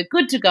 2018. We're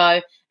good to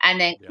go. And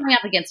then coming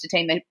up against a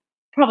team they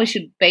probably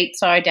should beat,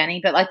 sorry, Danny,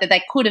 but like that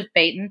they could have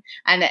beaten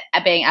and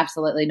being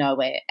absolutely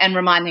nowhere and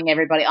reminding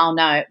everybody, oh,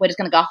 no, we're just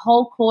going to go a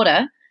whole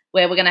quarter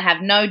where we're going to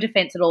have no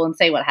defence at all and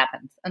see what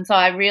happens. And so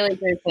I really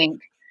do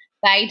think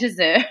they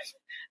deserve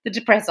the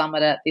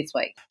depressometer this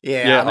week.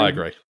 Yeah, I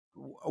agree.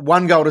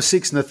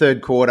 1-6 in the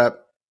third quarter.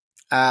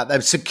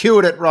 They've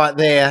secured it right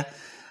there.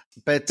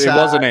 But there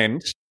was an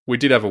end. we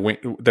did have a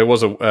wind. There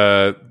was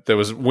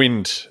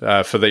wind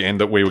for the end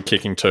that we were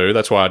kicking to.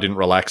 That's why I didn't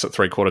relax at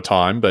 3/4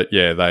 time. But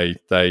yeah,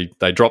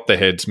 they dropped their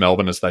heads,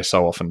 Melbourne, as they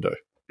so often do.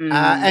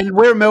 And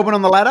where are Melbourne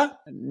on the ladder?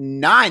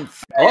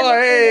 9th. Oh,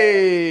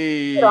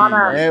 hey!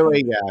 There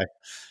we go.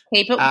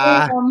 Keep it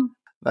warm.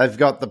 They've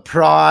got the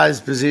prize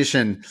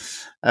position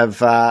of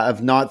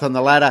 9th on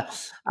the ladder.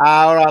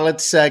 All right,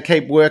 let's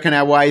keep working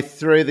our way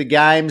through the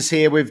games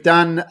here. We've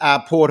done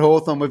Port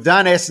Hawthorn. We've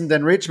done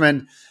Essendon,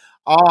 Richmond.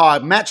 Oh,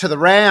 match of the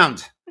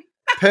round.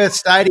 Perth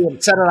Stadium,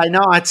 Saturday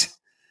night.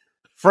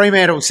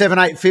 Fremantle,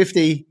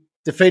 7-8-50.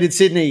 Defeated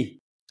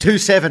Sydney,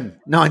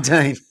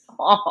 2-7-19.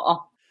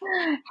 Oh,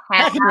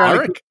 How can you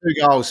only kick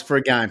 2 goals for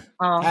a game?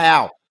 Oh.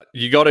 How?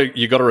 You got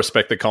to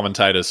respect the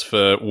commentators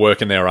for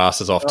working their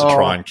asses off to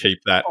try and keep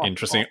that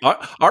interesting.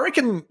 I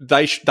reckon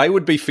they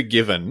would be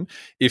forgiven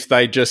if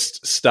they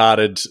just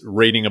started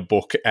reading a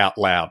book out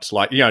loud,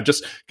 like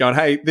just going,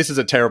 "Hey, this is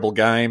a terrible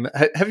game.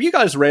 Have you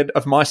guys read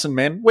Of Mice and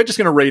Men? We're just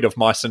going to read Of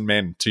Mice and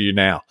Men to you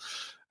now."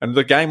 And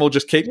the game will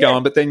just keep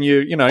going, but then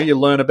you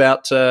learn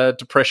about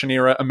Depression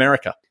era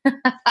America.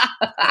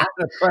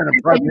 That's an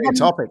appropriate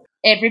topic.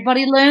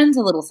 Everybody learns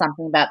a little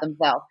something about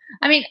themselves.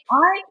 I mean,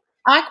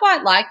 I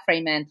quite like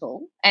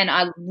Fremantle, and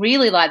I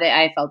really like their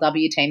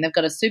AFLW team. They've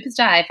got a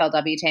superstar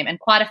AFLW team and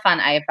quite a fun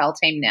AFL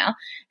team now.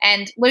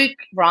 And Luke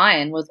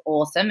Ryan was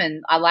awesome,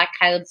 and I like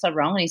Caleb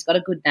Sarong, and he's got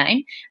a good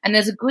name. And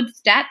there's a good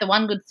stat. The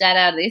one good stat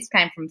out of this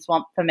came from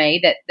Swamp for me,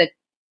 that the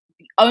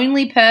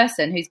only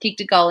person who's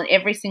kicked a goal in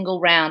every single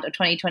round of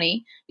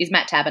 2020 is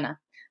Matt Taberner.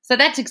 So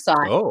that's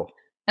exciting. Oh.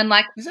 And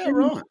is that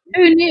right?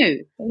 Who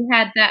knew he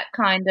had that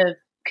kind of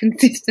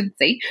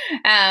consistency?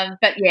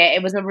 But yeah,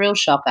 it was a real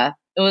shocker.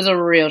 It was a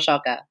real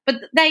shocker. But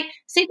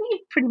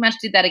Sydney pretty much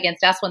did that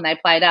against us when they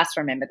played us,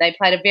 remember. They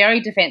played a very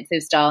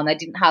defensive style and they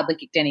didn't hardly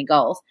kick any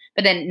goals.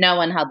 But then no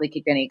one hardly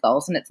kicked any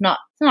goals, and it's not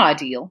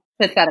ideal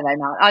for Saturday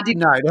night. I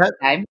didn't know that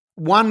game.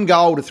 1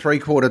 goal to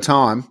 3/4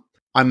 time.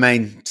 I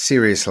mean,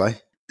 seriously.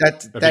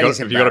 Have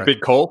you got a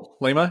big call,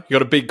 Lima? You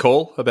got a big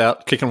call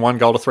about kicking 1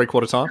 goal to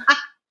 3/4 time?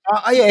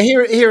 Yeah,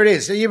 here it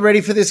is. Are you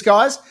ready for this,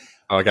 guys?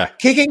 Okay.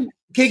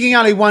 Kicking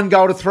only 1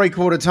 goal to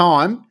 3/4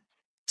 time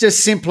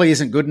just simply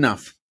isn't good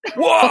enough.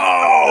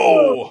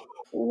 Whoa!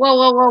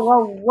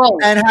 Whoa.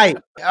 And hey,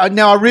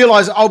 now I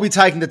realise I'll be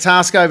taken to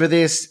task over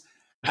this,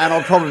 and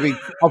I'll probably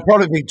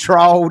be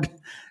trolled,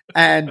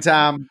 and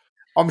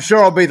I'm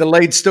sure I'll be the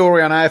lead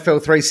story on AFL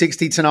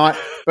 360 tonight.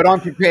 But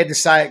I'm prepared to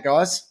say it,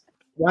 guys.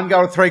 1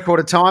 goal to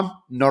 3/4 time,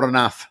 not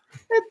enough.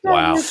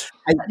 Wow.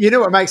 Hey, you know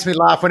what makes me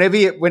laugh? Whenever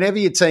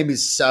your team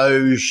is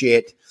so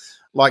shit,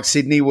 like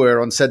Sydney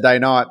were on Saturday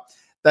night,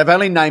 they've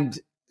only named,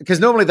 because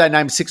normally they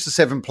name 6 or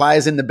 7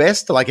 players in the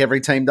best, like every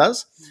team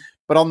does.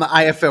 But on the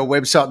AFL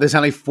website, there's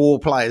only 4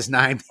 players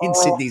named in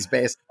Sydney's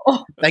best.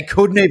 They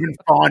couldn't even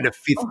find a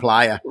 5th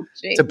player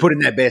to put in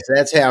their best.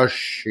 That's how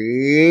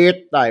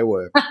shit they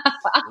were.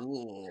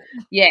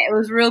 Yeah, it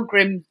was real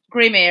grim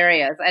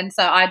areas. And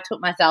so I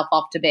took myself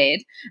off to bed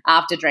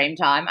after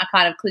Dreamtime. I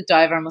kind of clicked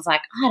over and was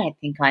like, I don't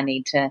think I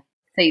need to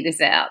see this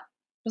out.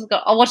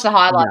 I'll watch the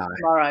highlights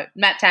tomorrow.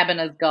 Matt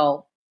Taberner's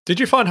goal. Did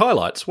you find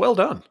highlights? Well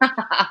done.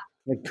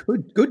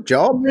 Good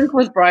job. The link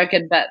was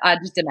broken, but I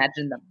just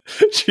imagined them.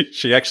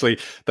 she actually,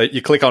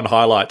 you click on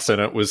highlights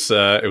and it was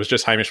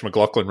just Hamish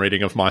McLaughlin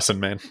reading Of Mice and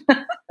Men.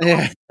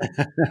 Yeah.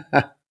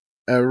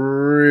 A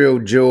real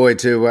joy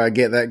to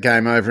get that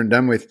game over and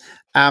done with.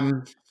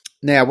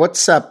 Now,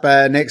 what's up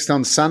next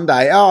on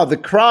Sunday? Oh, the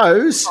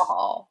Crows.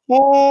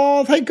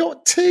 Oh, they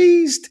got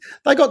teased.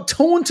 They got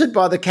taunted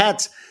by the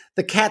Cats.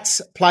 The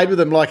Cats played with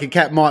them like a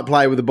cat might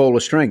play with a ball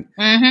of string.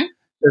 Mm-hmm.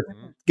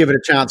 Give it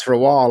a chance for a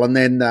while, and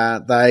then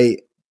they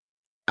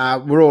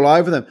were all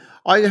over them.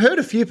 I heard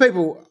a few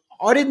people,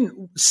 I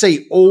didn't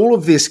see all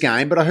of this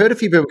game, but I heard a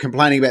few people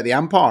complaining about the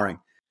umpiring.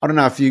 I don't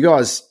know if you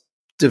guys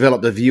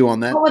developed a view on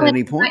that at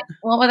any point.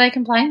 What were they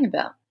complaining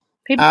about?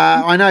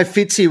 I know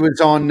Fitzy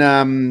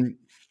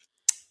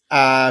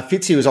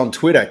was on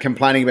Twitter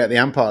complaining about the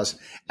umpires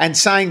and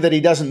saying that he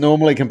doesn't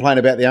normally complain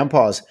about the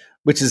umpires,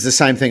 which is the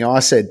same thing I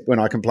said when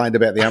I complained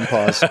about the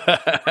umpires.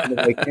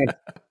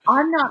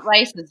 I'm not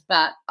racist,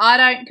 but I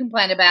don't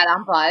complain about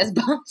umpires.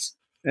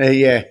 But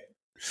yeah,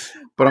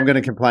 but I'm going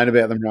to complain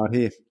about them right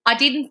here. I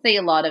didn't see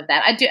a lot of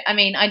that. I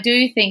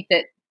do think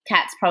that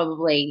Cats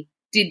probably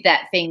did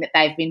that thing that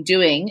they've been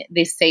doing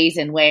this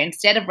season, where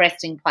instead of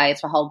resting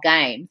players for whole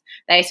games,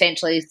 they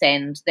essentially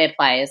send their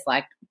players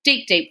like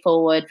deep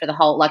forward for the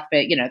whole,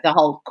 the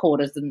whole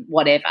quarters and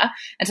whatever,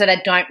 and so they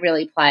don't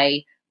really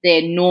play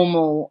their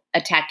normal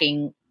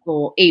attacking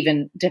or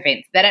even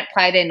defence. They don't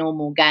play their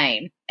normal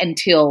game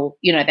until,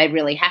 they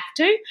really have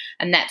to,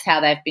 and that's how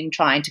they've been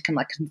trying to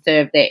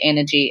conserve their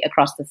energy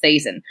across the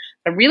season.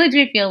 I really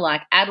do feel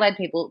like Adelaide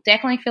people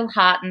definitely feel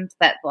heartened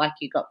that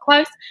you got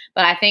close,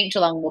 but I think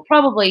Geelong were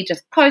probably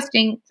just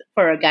coasting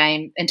for a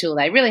game until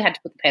they really had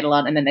to put the pedal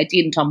on, and then they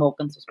did, and Tom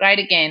Hawkins was great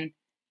again,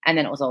 and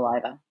then it was all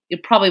over. You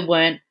probably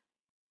weren't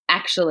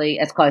actually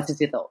as close as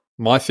you thought.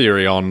 My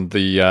theory on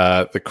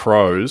the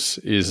Crows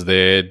is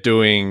they're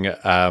doing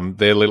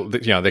their little,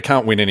 they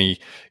can't win any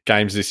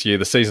games this year.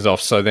 The season's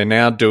off, so they're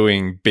now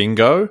doing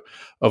bingo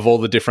of all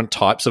the different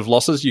types of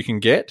losses you can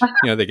get.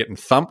 They're getting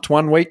thumped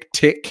one week,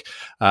 tick.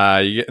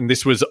 And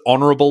this was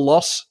honourable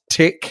loss,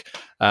 tick.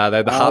 They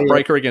had the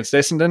heartbreaker against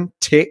Essendon,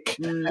 tick.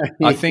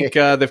 I think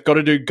they've got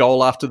to do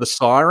goal after the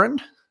siren.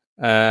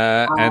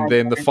 And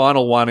then the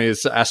final one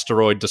is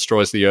asteroid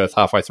destroys the Earth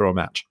halfway through a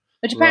match.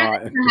 Which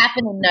apparently doesn't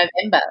happen in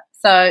November.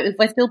 So if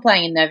we're still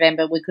playing in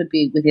November, we could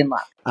be within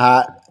luck.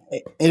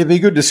 It'd be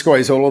good to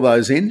squeeze all of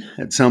those in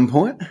at some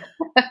point.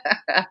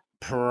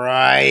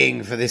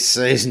 Praying for this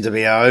season to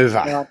be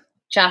over. God,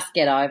 just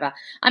get over.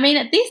 I mean,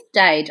 at this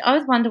stage, I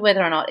always wonder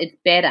whether or not it's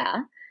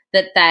better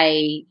that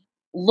they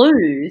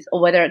lose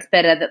or whether it's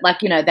better that,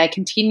 they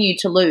continue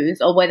to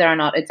lose or whether or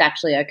not it's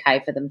actually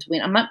okay for them to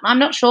win. I'm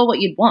not sure what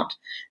you'd want,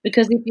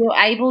 because if you're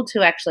able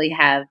to actually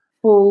have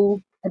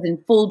full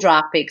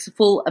draft picks,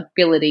 full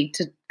ability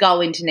to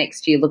go into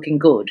next year looking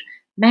good,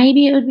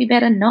 maybe it would be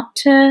better not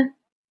to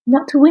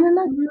win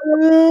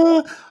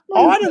enough.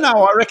 I don't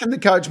know. I reckon the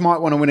coach might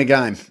want to win a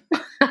game.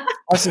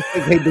 I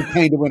suspect he'd be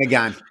keen to win a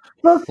game.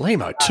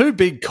 Limo, 2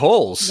 big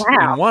calls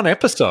in one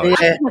episode.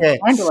 Yeah.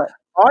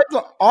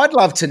 I'd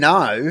love to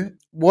know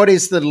what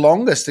is the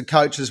longest the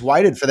coach has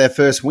waited for their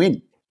first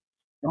win.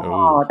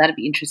 Oh, that'd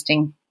be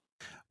interesting.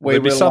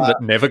 There'd be some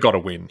that never got a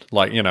win,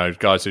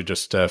 guys who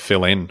just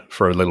fill in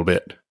for a little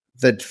bit.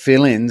 That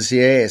fill-ins,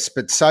 yes.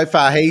 But so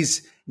far,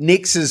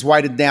 Nix has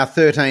waited now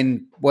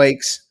 13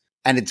 weeks,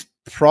 and it's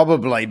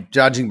probably,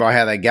 judging by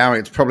how they're going,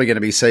 it's probably going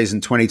to be season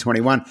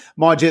 2021.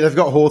 Mind you, they've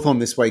got Hawthorn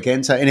this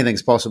weekend, so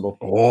anything's possible.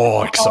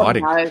 Oh,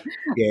 exciting. Oh, no.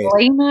 Yes.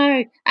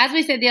 Limo. As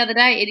we said the other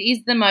day, it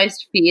is the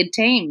most feared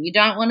team. You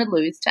don't want to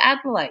lose to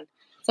Adelaide.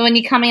 So when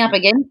you're coming up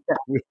against them,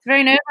 it's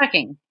very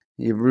nerve-wracking.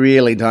 You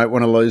really don't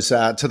want to lose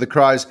to the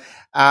Crows.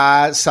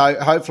 So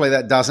hopefully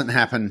that doesn't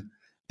happen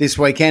this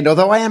weekend,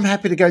 although I am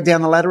happy to go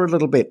down the ladder a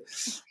little bit.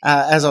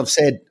 As I've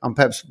said on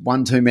perhaps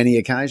one too many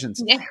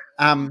occasions. Yeah.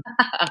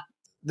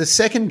 The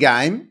second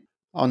game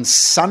on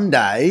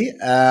Sunday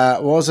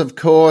was, of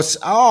course,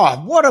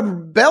 what a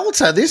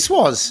belter this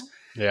was.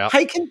 Yeah.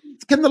 Hey,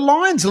 can the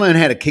Lions learn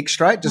how to kick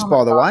straight, just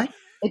by the way?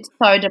 It's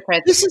so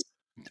depressing.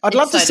 I'd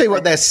love to see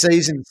what their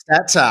season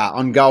stats are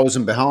on goals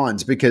and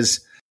behinds,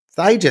 because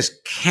they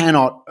just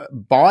cannot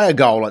buy a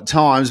goal at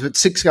times, but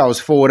 6 goals,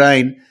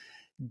 14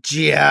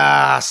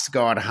 just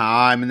got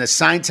home. And the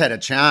Saints had a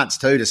chance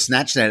too to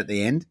snatch that at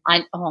the end.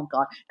 Oh,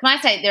 God. Can I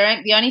say,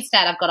 the only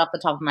stat I've got off the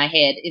top of my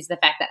head is the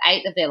fact that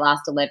 8 of their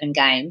last 11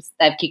 games,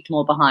 they've kicked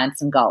more behinds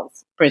than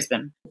goals.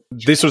 Brisbane.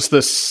 This was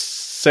the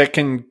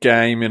second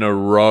game in a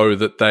row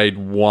that they'd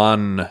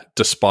won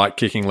despite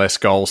kicking less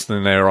goals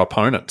than their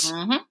opponents.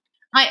 Mm-hmm.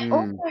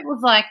 Also was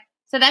like,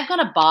 so they've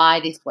got a bye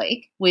this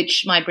week,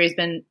 which my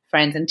Brisbane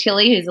friends and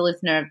Tilly, who's a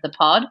listener of the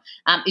pod,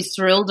 is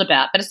thrilled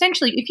about. But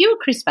essentially, if you were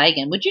Chris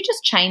Fagan, would you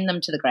just chain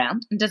them to the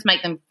ground and just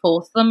make them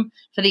force them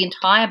for the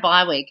entire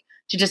bye week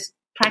to just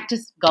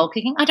practice goal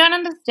kicking? I don't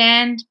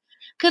understand.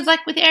 Because,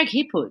 with Eric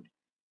Hipwood,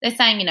 they're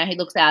saying, he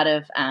looks out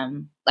of,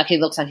 he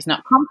looks like he's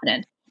not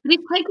confident. But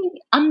he's taking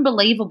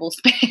unbelievable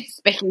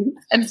speeds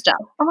and stuff.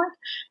 I'm like,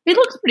 he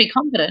looks pretty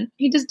confident.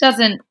 He just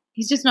doesn't.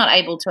 He's just not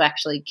able to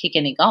actually kick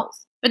any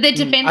goals. But their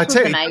defence was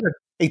amazing.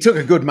 He took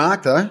a good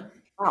mark, though.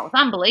 Oh, it was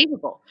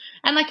unbelievable.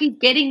 And, he's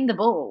getting the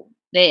ball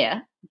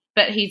there,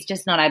 but he's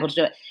just not able to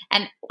do it.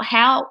 And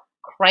how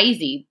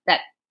crazy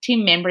that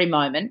Tim Membry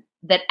moment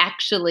that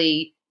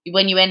actually,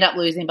 when you end up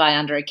losing by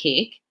under a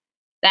kick,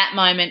 that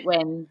moment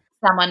when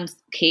someone's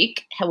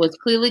kick was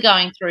clearly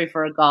going through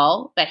for a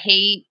goal, but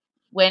he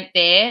went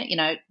there,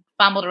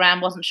 fumbled around,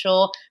 wasn't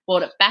sure,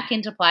 brought it back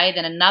into play.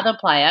 Then another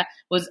player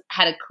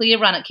had a clear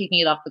run at kicking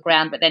it off the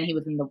ground, but then he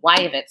was in the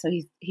way of it. So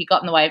he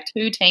got in the way of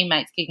 2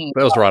 teammates kicking it.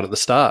 That was right at the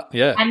start,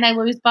 yeah. And they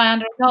lose by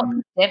under a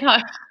goal. Devo.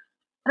 I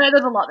know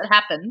there's a lot that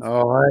happens.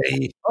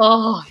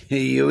 Oh,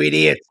 you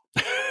idiot.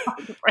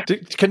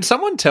 Can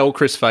someone tell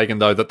Chris Fagan,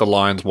 though, that the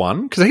Lions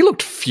won? Because he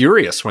looked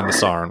furious when the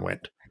siren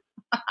went.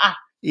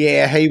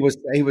 Yeah, he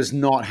was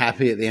not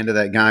happy at the end of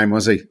that game,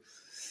 was he?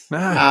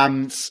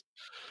 No.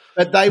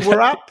 But they were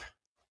up.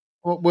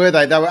 What were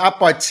they? They were up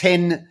by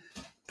 10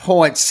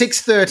 points,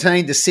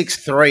 6-13 to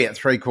 6-3 at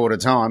three-quarter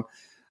time,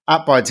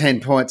 up by 10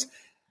 points.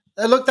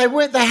 Look,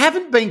 they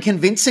haven't been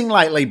convincing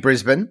lately,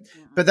 Brisbane,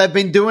 but they've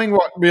been doing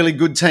what really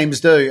good teams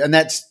do, and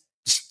that's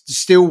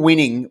still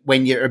winning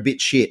when you're a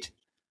bit shit.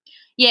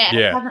 Yeah,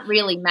 it doesn't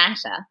really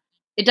matter.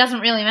 It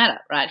doesn't really matter,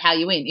 right, how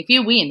you win. If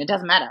you win, it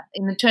doesn't matter.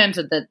 In the terms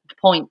of the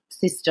point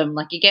system,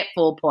 you get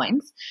 4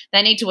 points.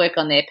 They need to work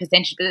on their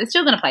percentage, but they're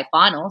still going to play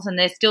finals, and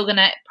they're still going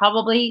to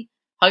probably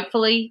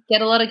hopefully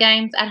get a lot of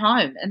games at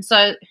home. And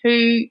so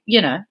maybe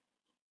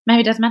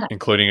it doesn't matter.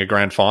 Including a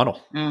grand final.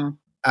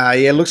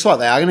 It looks like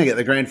they are going to get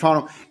the grand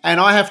final. And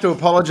I have to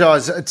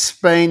apologise.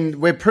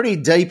 We're pretty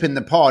deep in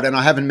the pod, and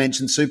I haven't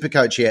mentioned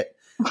Supercoach yet.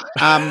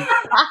 I'm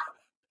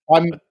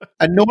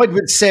annoyed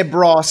with Seb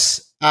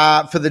Ross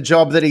for the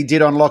job that he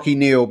did on Lachie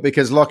Neale,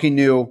 because Lachie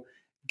Neale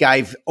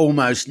gave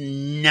almost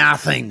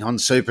nothing on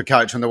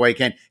Supercoach on the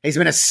weekend. He's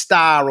been a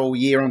star all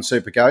year on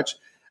Supercoach,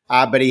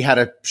 but he had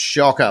a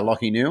shocker,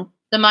 Lachie Neale.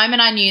 The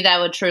moment I knew they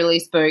were truly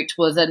spooked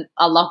was a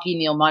Lachie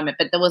Neale moment,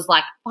 but there was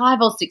like 5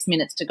 or 6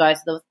 minutes to go, so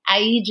there was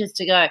ages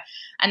to go.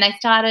 And they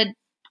started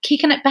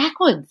kicking it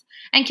backwards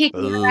and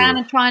kicking it around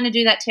and trying to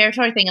do that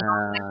territory thing. And I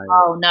was like,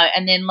 oh, no.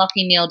 And then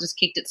Lachie Neale just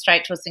kicked it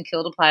straight to a St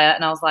Kilda player,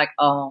 and I was like,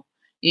 oh,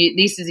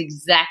 this is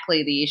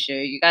exactly the issue.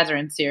 You guys are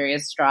in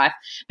serious strife.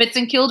 But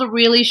St Kilda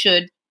really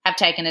should have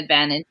taken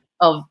advantage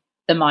of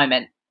the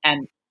moment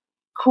and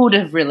could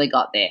have really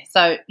got there.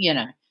 So,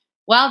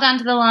 well done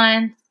to the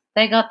Lions.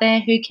 They got there.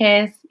 Who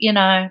cares?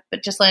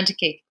 But just learn to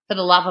kick for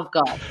the love of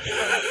God.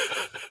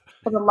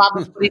 For the love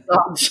of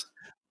God.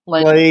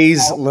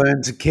 Please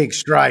learn to kick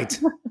straight,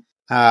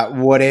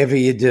 whatever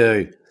you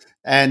do.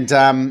 And,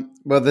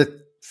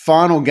 the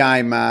final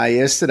game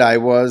yesterday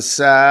was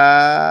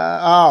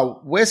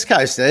West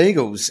Coast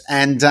Eagles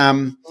and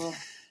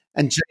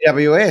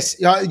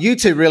GWS. You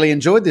two really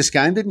enjoyed this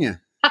game, didn't you?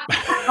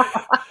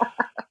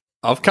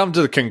 I've come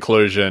to the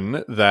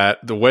conclusion that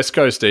the West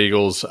Coast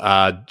Eagles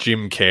are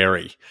Jim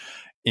Carrey,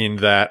 in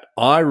that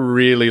I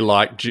really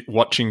like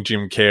watching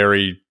Jim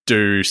Carrey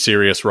do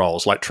serious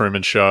roles like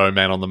Truman Show,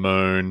 Man on the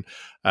Moon,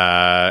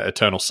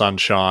 Eternal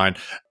Sunshine.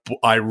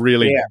 I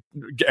really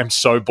am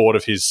so bored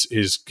of his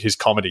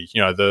comedy,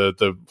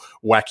 the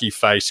wacky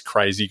face,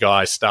 crazy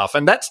guy stuff.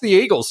 And that's the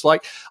Eagles.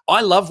 Like, I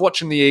love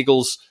watching the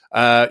Eagles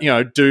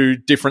do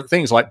different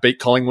things like beat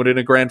Collingwood in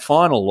a grand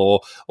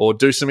final or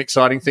do some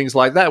exciting things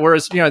like that.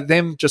 Whereas,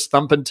 them just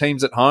thumping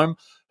teams at home,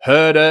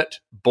 heard it,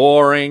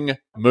 boring,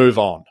 move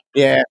on.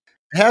 Yeah.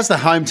 How's the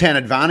hometown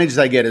advantage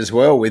they get as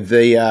well with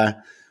the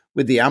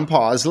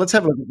umpires? Let's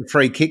have a look at the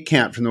free kick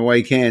count from the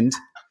weekend.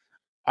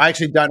 I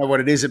actually don't know what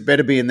it is. It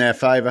better be in their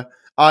favour.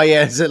 Oh,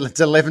 yeah, it's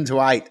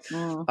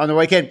 11-8 on the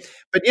weekend.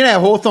 But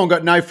Hawthorn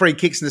got no free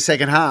kicks in the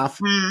second half.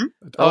 The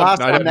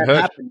last time that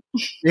happened.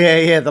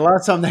 The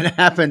last time that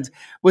happened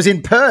was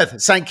in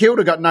Perth. St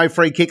Kilda got no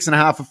free kicks and a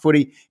half of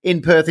footy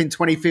in Perth in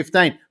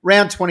 2015.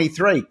 Round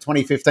 23,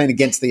 2015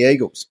 against the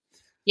Eagles.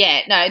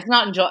 Yeah, no, it's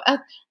not enjoyable.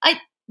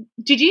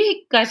 Did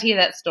you guys hear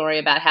that story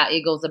about how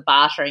Eagles are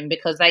bartering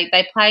because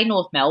they play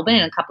North Melbourne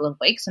in a couple of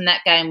weeks, and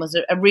that game was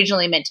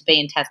originally meant to be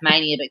in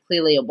Tasmania, but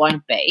clearly it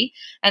won't be.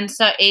 And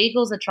so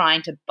Eagles are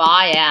trying to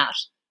buy out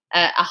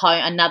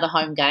another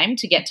home game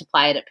to get to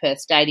play it at Perth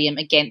Stadium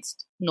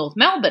against North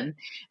Melbourne.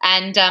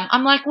 And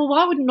I'm like, well,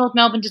 why wouldn't North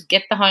Melbourne just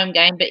get the home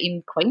game but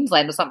in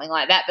Queensland or something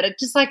like that? But it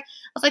just I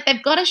was like,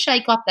 they've got to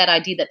shake off that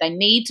idea that they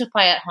need to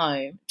play at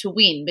home to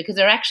win, because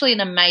they're actually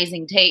an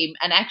amazing team,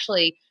 and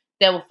actually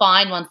they will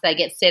find once they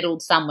get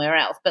settled somewhere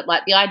else. But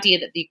like the idea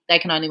that they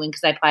can only win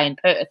because they play in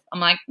Perth, I'm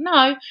like,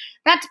 no,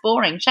 that's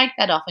boring. Shake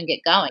that off and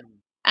get going.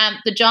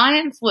 The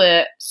Giants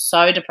were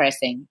so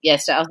depressing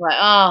yesterday. I was like,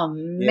 oh,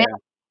 man.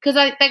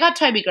 Because they got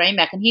Toby Green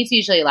back, and he's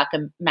usually like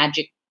a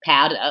magic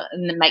powder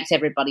and it makes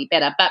everybody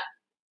better. But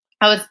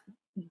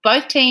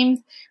both teams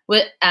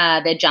were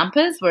their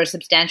jumpers were a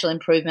substantial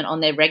improvement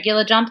on their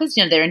regular jumpers.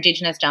 Their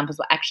Indigenous jumpers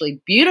were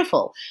actually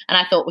beautiful, and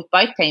I thought with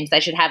both teams they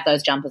should have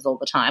those jumpers all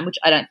the time, which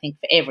I don't think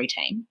for every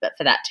team, but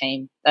for that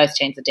team, those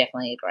teams would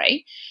definitely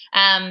agree.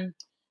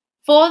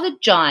 For the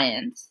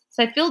Giants,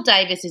 so Phil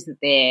Davis isn't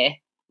there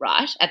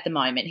right at the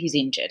moment; he's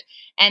injured,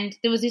 and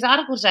there was this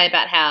article today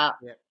about how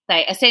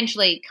they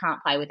essentially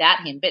can't play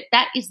without him. But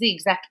that is the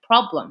exact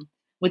problem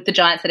with the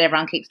Giants that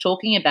everyone keeps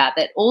talking about,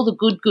 that all the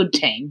good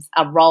teams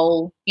are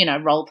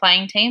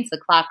role-playing teams, the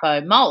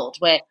Clarko mould,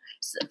 where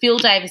Phil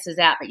Davis is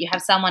out, but you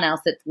have someone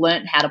else that's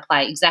learnt how to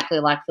play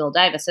exactly like Phil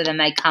Davis, so then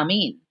they come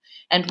in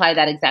and play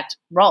that exact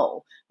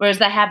role, whereas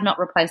they have not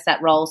replaced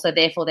that role, so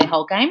therefore their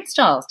whole game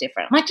style is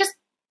different. I'm like,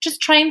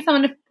 just train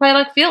someone to play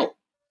like Phil.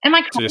 Am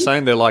I crazy? So you're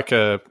saying they're like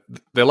a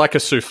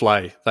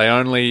souffle.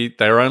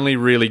 They're only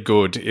really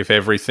good if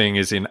everything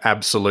is in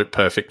absolute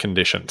perfect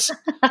conditions.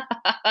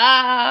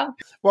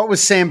 What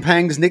was Sam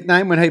Pang's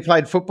nickname when he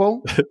played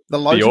football? The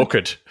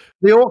Orchid.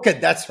 The Orchid,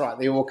 that's right,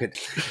 the Orchid.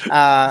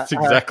 That's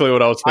exactly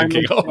what I was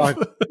thinking of.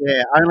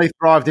 Only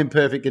thrived in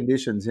perfect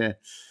conditions, yeah.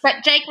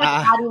 But Jake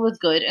Riccardi was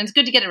good, and it's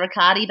good to get a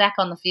Riccardi back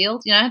on the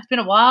field. It's been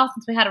a while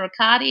since we had a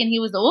Riccardi, and he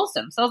was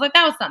awesome. So I was like,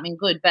 that was something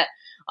good. But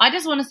I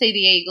just want to see the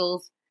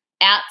Eagles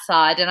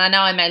outside, and I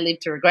know I may live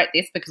to regret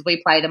this because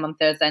we play them on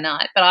Thursday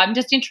night, but I'm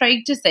just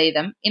intrigued to see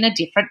them in a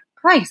different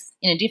place,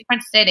 in a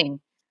different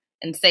setting,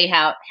 and see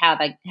how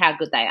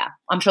good they are.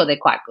 I'm sure they're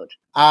quite good.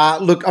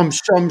 Look, I'm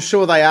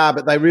sure they are,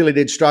 but they really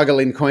did struggle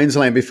in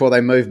Queensland before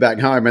they moved back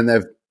home, and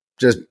they've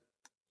just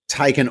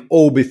taken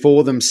all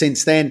before them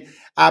since then.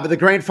 But the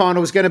grand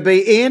final is going to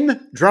be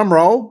in, drum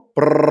roll,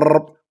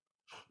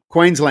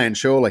 Queensland,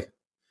 surely.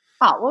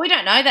 Oh, well, we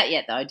don't know that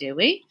yet, though, do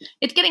we?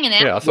 It's getting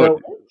announced. Yeah, I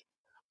thought.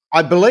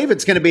 I believe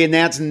it's going to be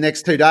announced in the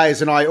next 2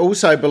 days, and I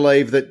also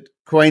believe that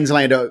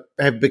Queensland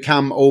have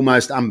become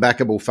almost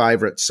unbackable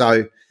favourites.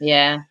 So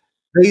yeah,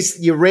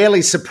 you're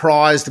rarely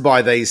surprised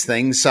by these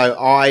things, so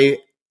I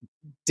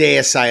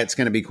dare say it's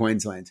going to be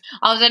Queensland.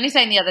 I was only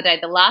saying the other day,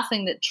 the last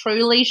thing that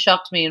truly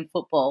shocked me in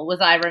football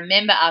was I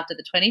remember after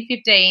the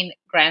 2015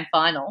 grand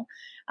final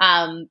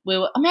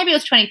maybe it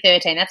was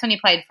 2013. That's when he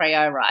played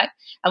Freo, right?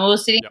 And we were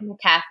sitting in the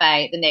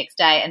cafe the next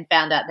day and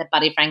found out that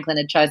Buddy Franklin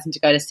had chosen to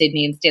go to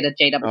Sydney instead of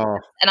GWS. Oh,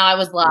 and I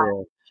was like,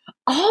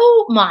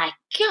 oh my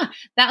God.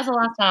 That was the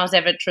last time I was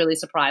ever truly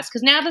surprised,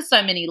 because now there's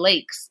so many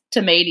leaks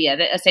to media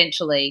that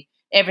essentially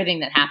everything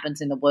that happens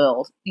in the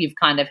world, you've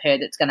kind of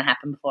heard it's going to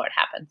happen before it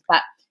happens.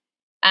 But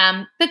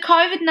the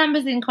COVID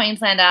numbers in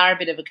Queensland are a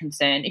bit of a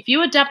concern. If you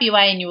were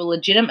WA and you were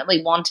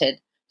legitimately wanted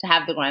to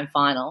have the grand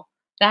final,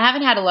 they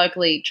haven't had a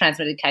locally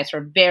transmitted case for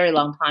a very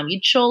long time.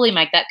 You'd surely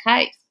make that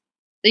case.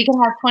 So you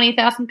can have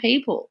 20,000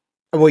 people.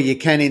 Well, you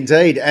can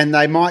indeed. And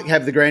they might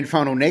have the grand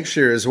final next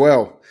year as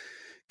well.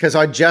 Because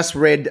I just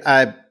read,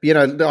 I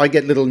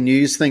get little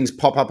news things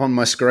pop up on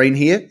my screen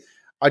here.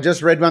 I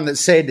just read one that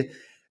said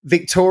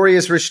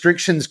Victoria's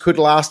restrictions could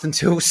last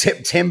until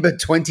September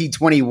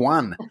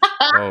 2021.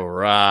 All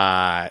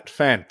right.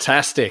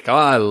 Fantastic.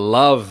 I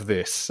love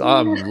this.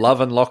 I'm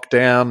loving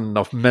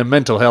lockdown. My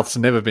mental health's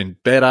never been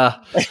better.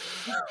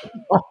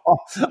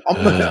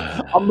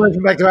 I'm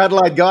moving back to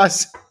Adelaide,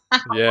 guys.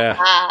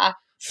 Yeah.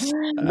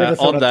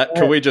 On that,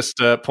 can we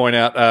just point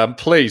out,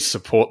 please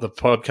support the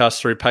podcast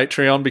through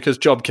Patreon, because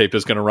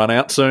JobKeeper's going to run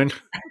out soon.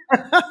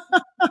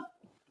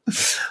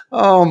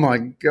 Oh, my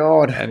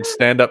God. And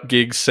stand-up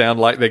gigs sound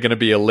like they're going to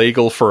be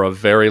illegal for a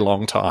very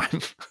long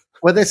time.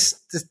 Well, this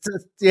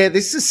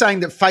is saying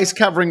that face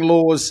covering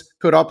laws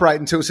could operate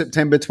until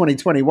September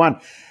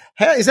 2021.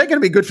 How is that going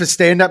to be good for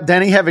stand-up,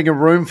 Danny, having a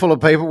room full of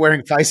people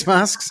wearing face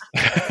masks?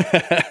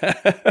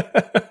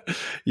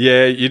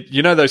 Yeah,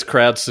 you know those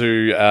crowds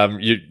who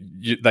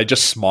they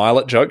just smile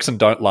at jokes and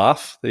don't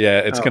laugh? Yeah,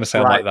 it's going to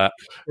sound like that.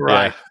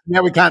 Right. Yeah.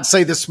 Now we can't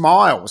see the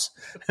smiles.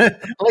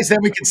 At least then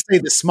we can see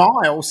the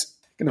smiles.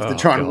 Going to have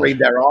to try and read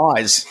their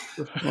eyes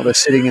while they're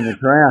sitting in the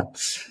crowd.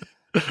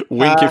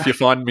 Wink if you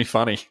find me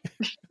funny.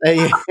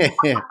 Yeah.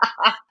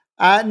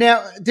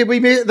 Now, are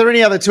there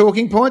any other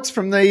talking points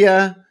from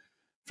the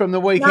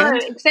weekend? No,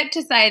 except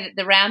to say that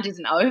the round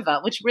isn't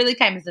over, which really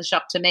came as a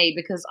shock to me,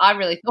 because I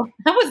really thought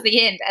that was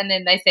the end. And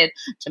then they said,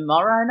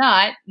 tomorrow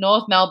night,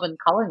 North Melbourne,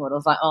 Collingwood. I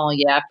was like, oh,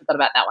 yeah, I forgot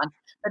about that one.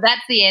 But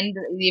that's the end,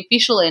 the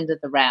official end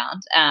of the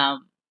round.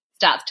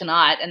 Starts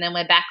tonight, and then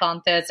we're back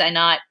on Thursday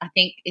night, I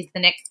think, is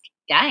the next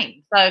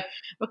game. So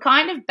we're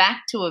kind of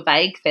back to a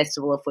vague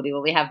festival of footy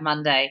where we have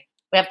Monday.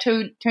 We have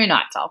two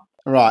nights off.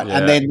 Right, yeah.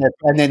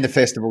 and then the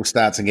festival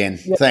starts again.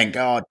 Yep. Thank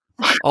God.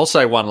 I'll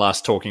say one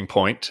last talking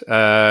point.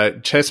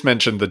 Chess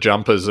mentioned the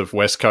jumpers of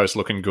West Coast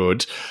looking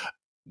good.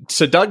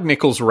 So Doug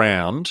Nicholls'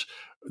 round,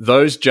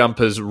 those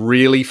jumpers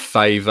really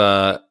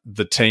favour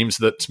the teams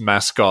that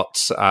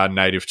mascots are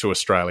native to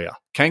Australia.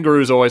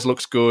 Kangaroos always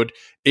looks good.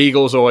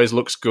 Eagles always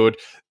looks good.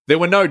 There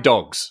were no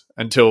dogs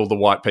until the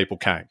white people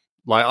came.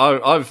 Like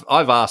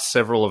I've asked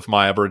several of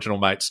my Aboriginal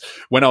mates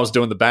when I was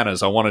doing the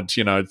banners, I wanted,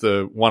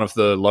 one of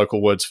the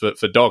local words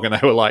for dog, and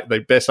they were like,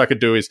 the best I could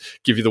do is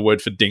give you the word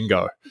for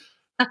dingo.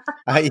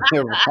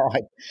 You're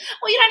right.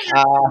 Well, you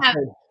don't have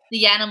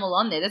the animal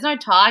on there. There's no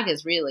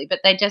tigers really, but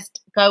they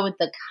just go with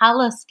the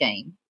colour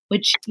scheme,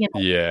 which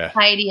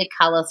Canadian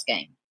colour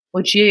scheme,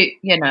 which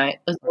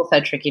was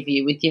also tricky for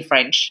you with your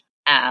French.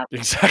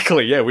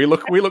 Exactly. Yeah, we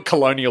look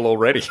colonial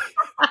already.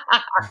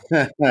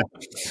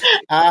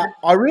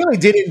 I really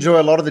did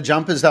enjoy a lot of the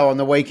jumpers though on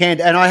the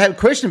weekend, and I have a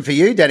question for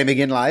you, Danny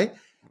McGinlay.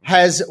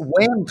 Has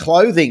WAM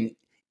Clothing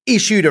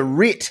issued a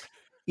writ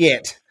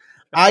yet?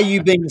 Are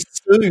you being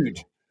sued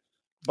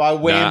by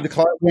WAM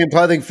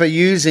Clothing for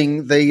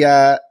using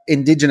the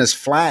Indigenous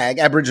flag,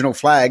 Aboriginal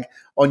flag,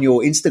 on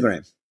your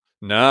Instagram?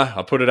 No,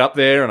 I put it up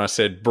there and I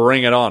said,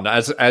 bring it on.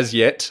 As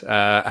yet,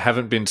 I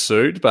haven't been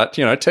sued, but,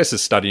 Tess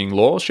is studying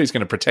law. She's going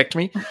to protect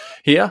me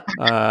here.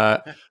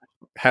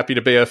 Happy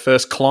to be her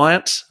first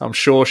client. I'm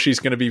sure she's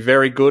going to be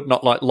very good,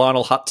 not like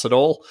Lionel Hutz at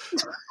all.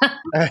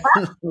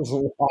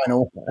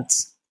 Lionel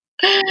Hutz.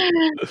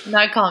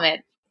 No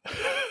comment.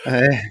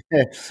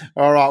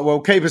 All right, well,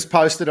 keep us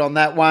posted on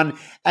that one.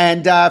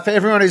 And for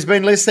everyone who's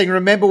been listening,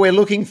 remember we're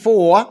looking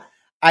for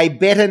a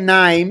better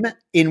name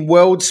in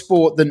world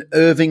sport than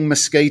Irving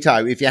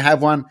Mosquito. If you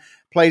have one,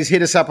 please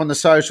hit us up on the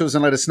socials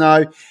and let us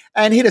know.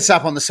 And hit us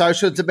up on the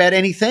socials about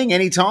anything,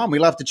 anytime. We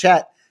love to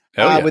chat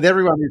with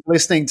everyone who's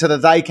listening to the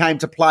They Came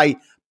to Play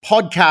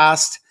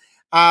podcast.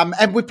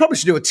 And we probably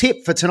should do a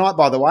tip for tonight,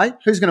 by the way.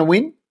 Who's going to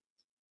win?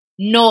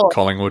 North.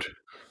 Collingwood.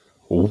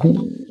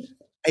 Ooh.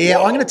 Yeah,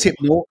 I'm going to tip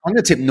North. I'm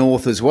going to tip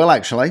North as well,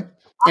 actually,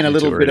 in a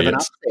little bit of an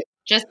upset.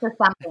 Just for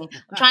something.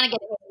 I'm trying to get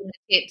ahead in the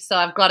tips, so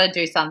I've got to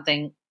do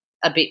something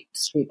a bit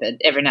stupid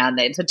every now and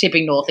then. So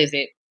tipping North is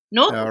it.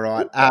 North? All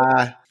right.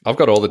 I've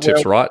got all the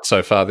tips right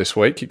so far this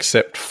week,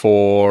 except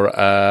for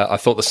I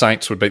thought the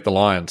Saints would beat the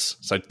Lions.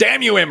 So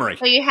damn you, Emery.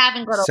 So you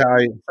haven't got all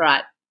the tips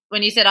right.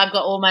 When you said I've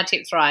got all my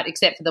tips right,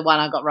 except for the one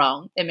I got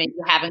wrong, it means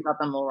you haven't got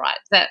them all right.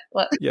 Is that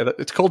what? Yeah,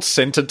 it's called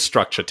centered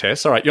structure,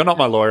 Tess. All right, you're not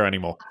my lawyer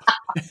anymore.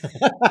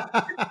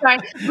 Sorry,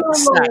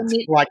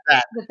 like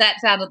that. That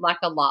sounded like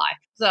a lie.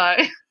 So.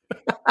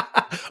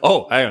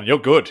 Oh, hang on. You're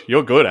good.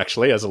 You're good,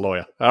 actually, as a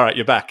lawyer. All right,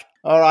 you're back.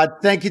 All right.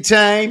 Thank you,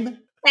 team.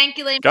 Thank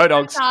you, Liam. Go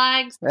Dogs.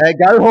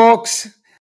 Go Hawks.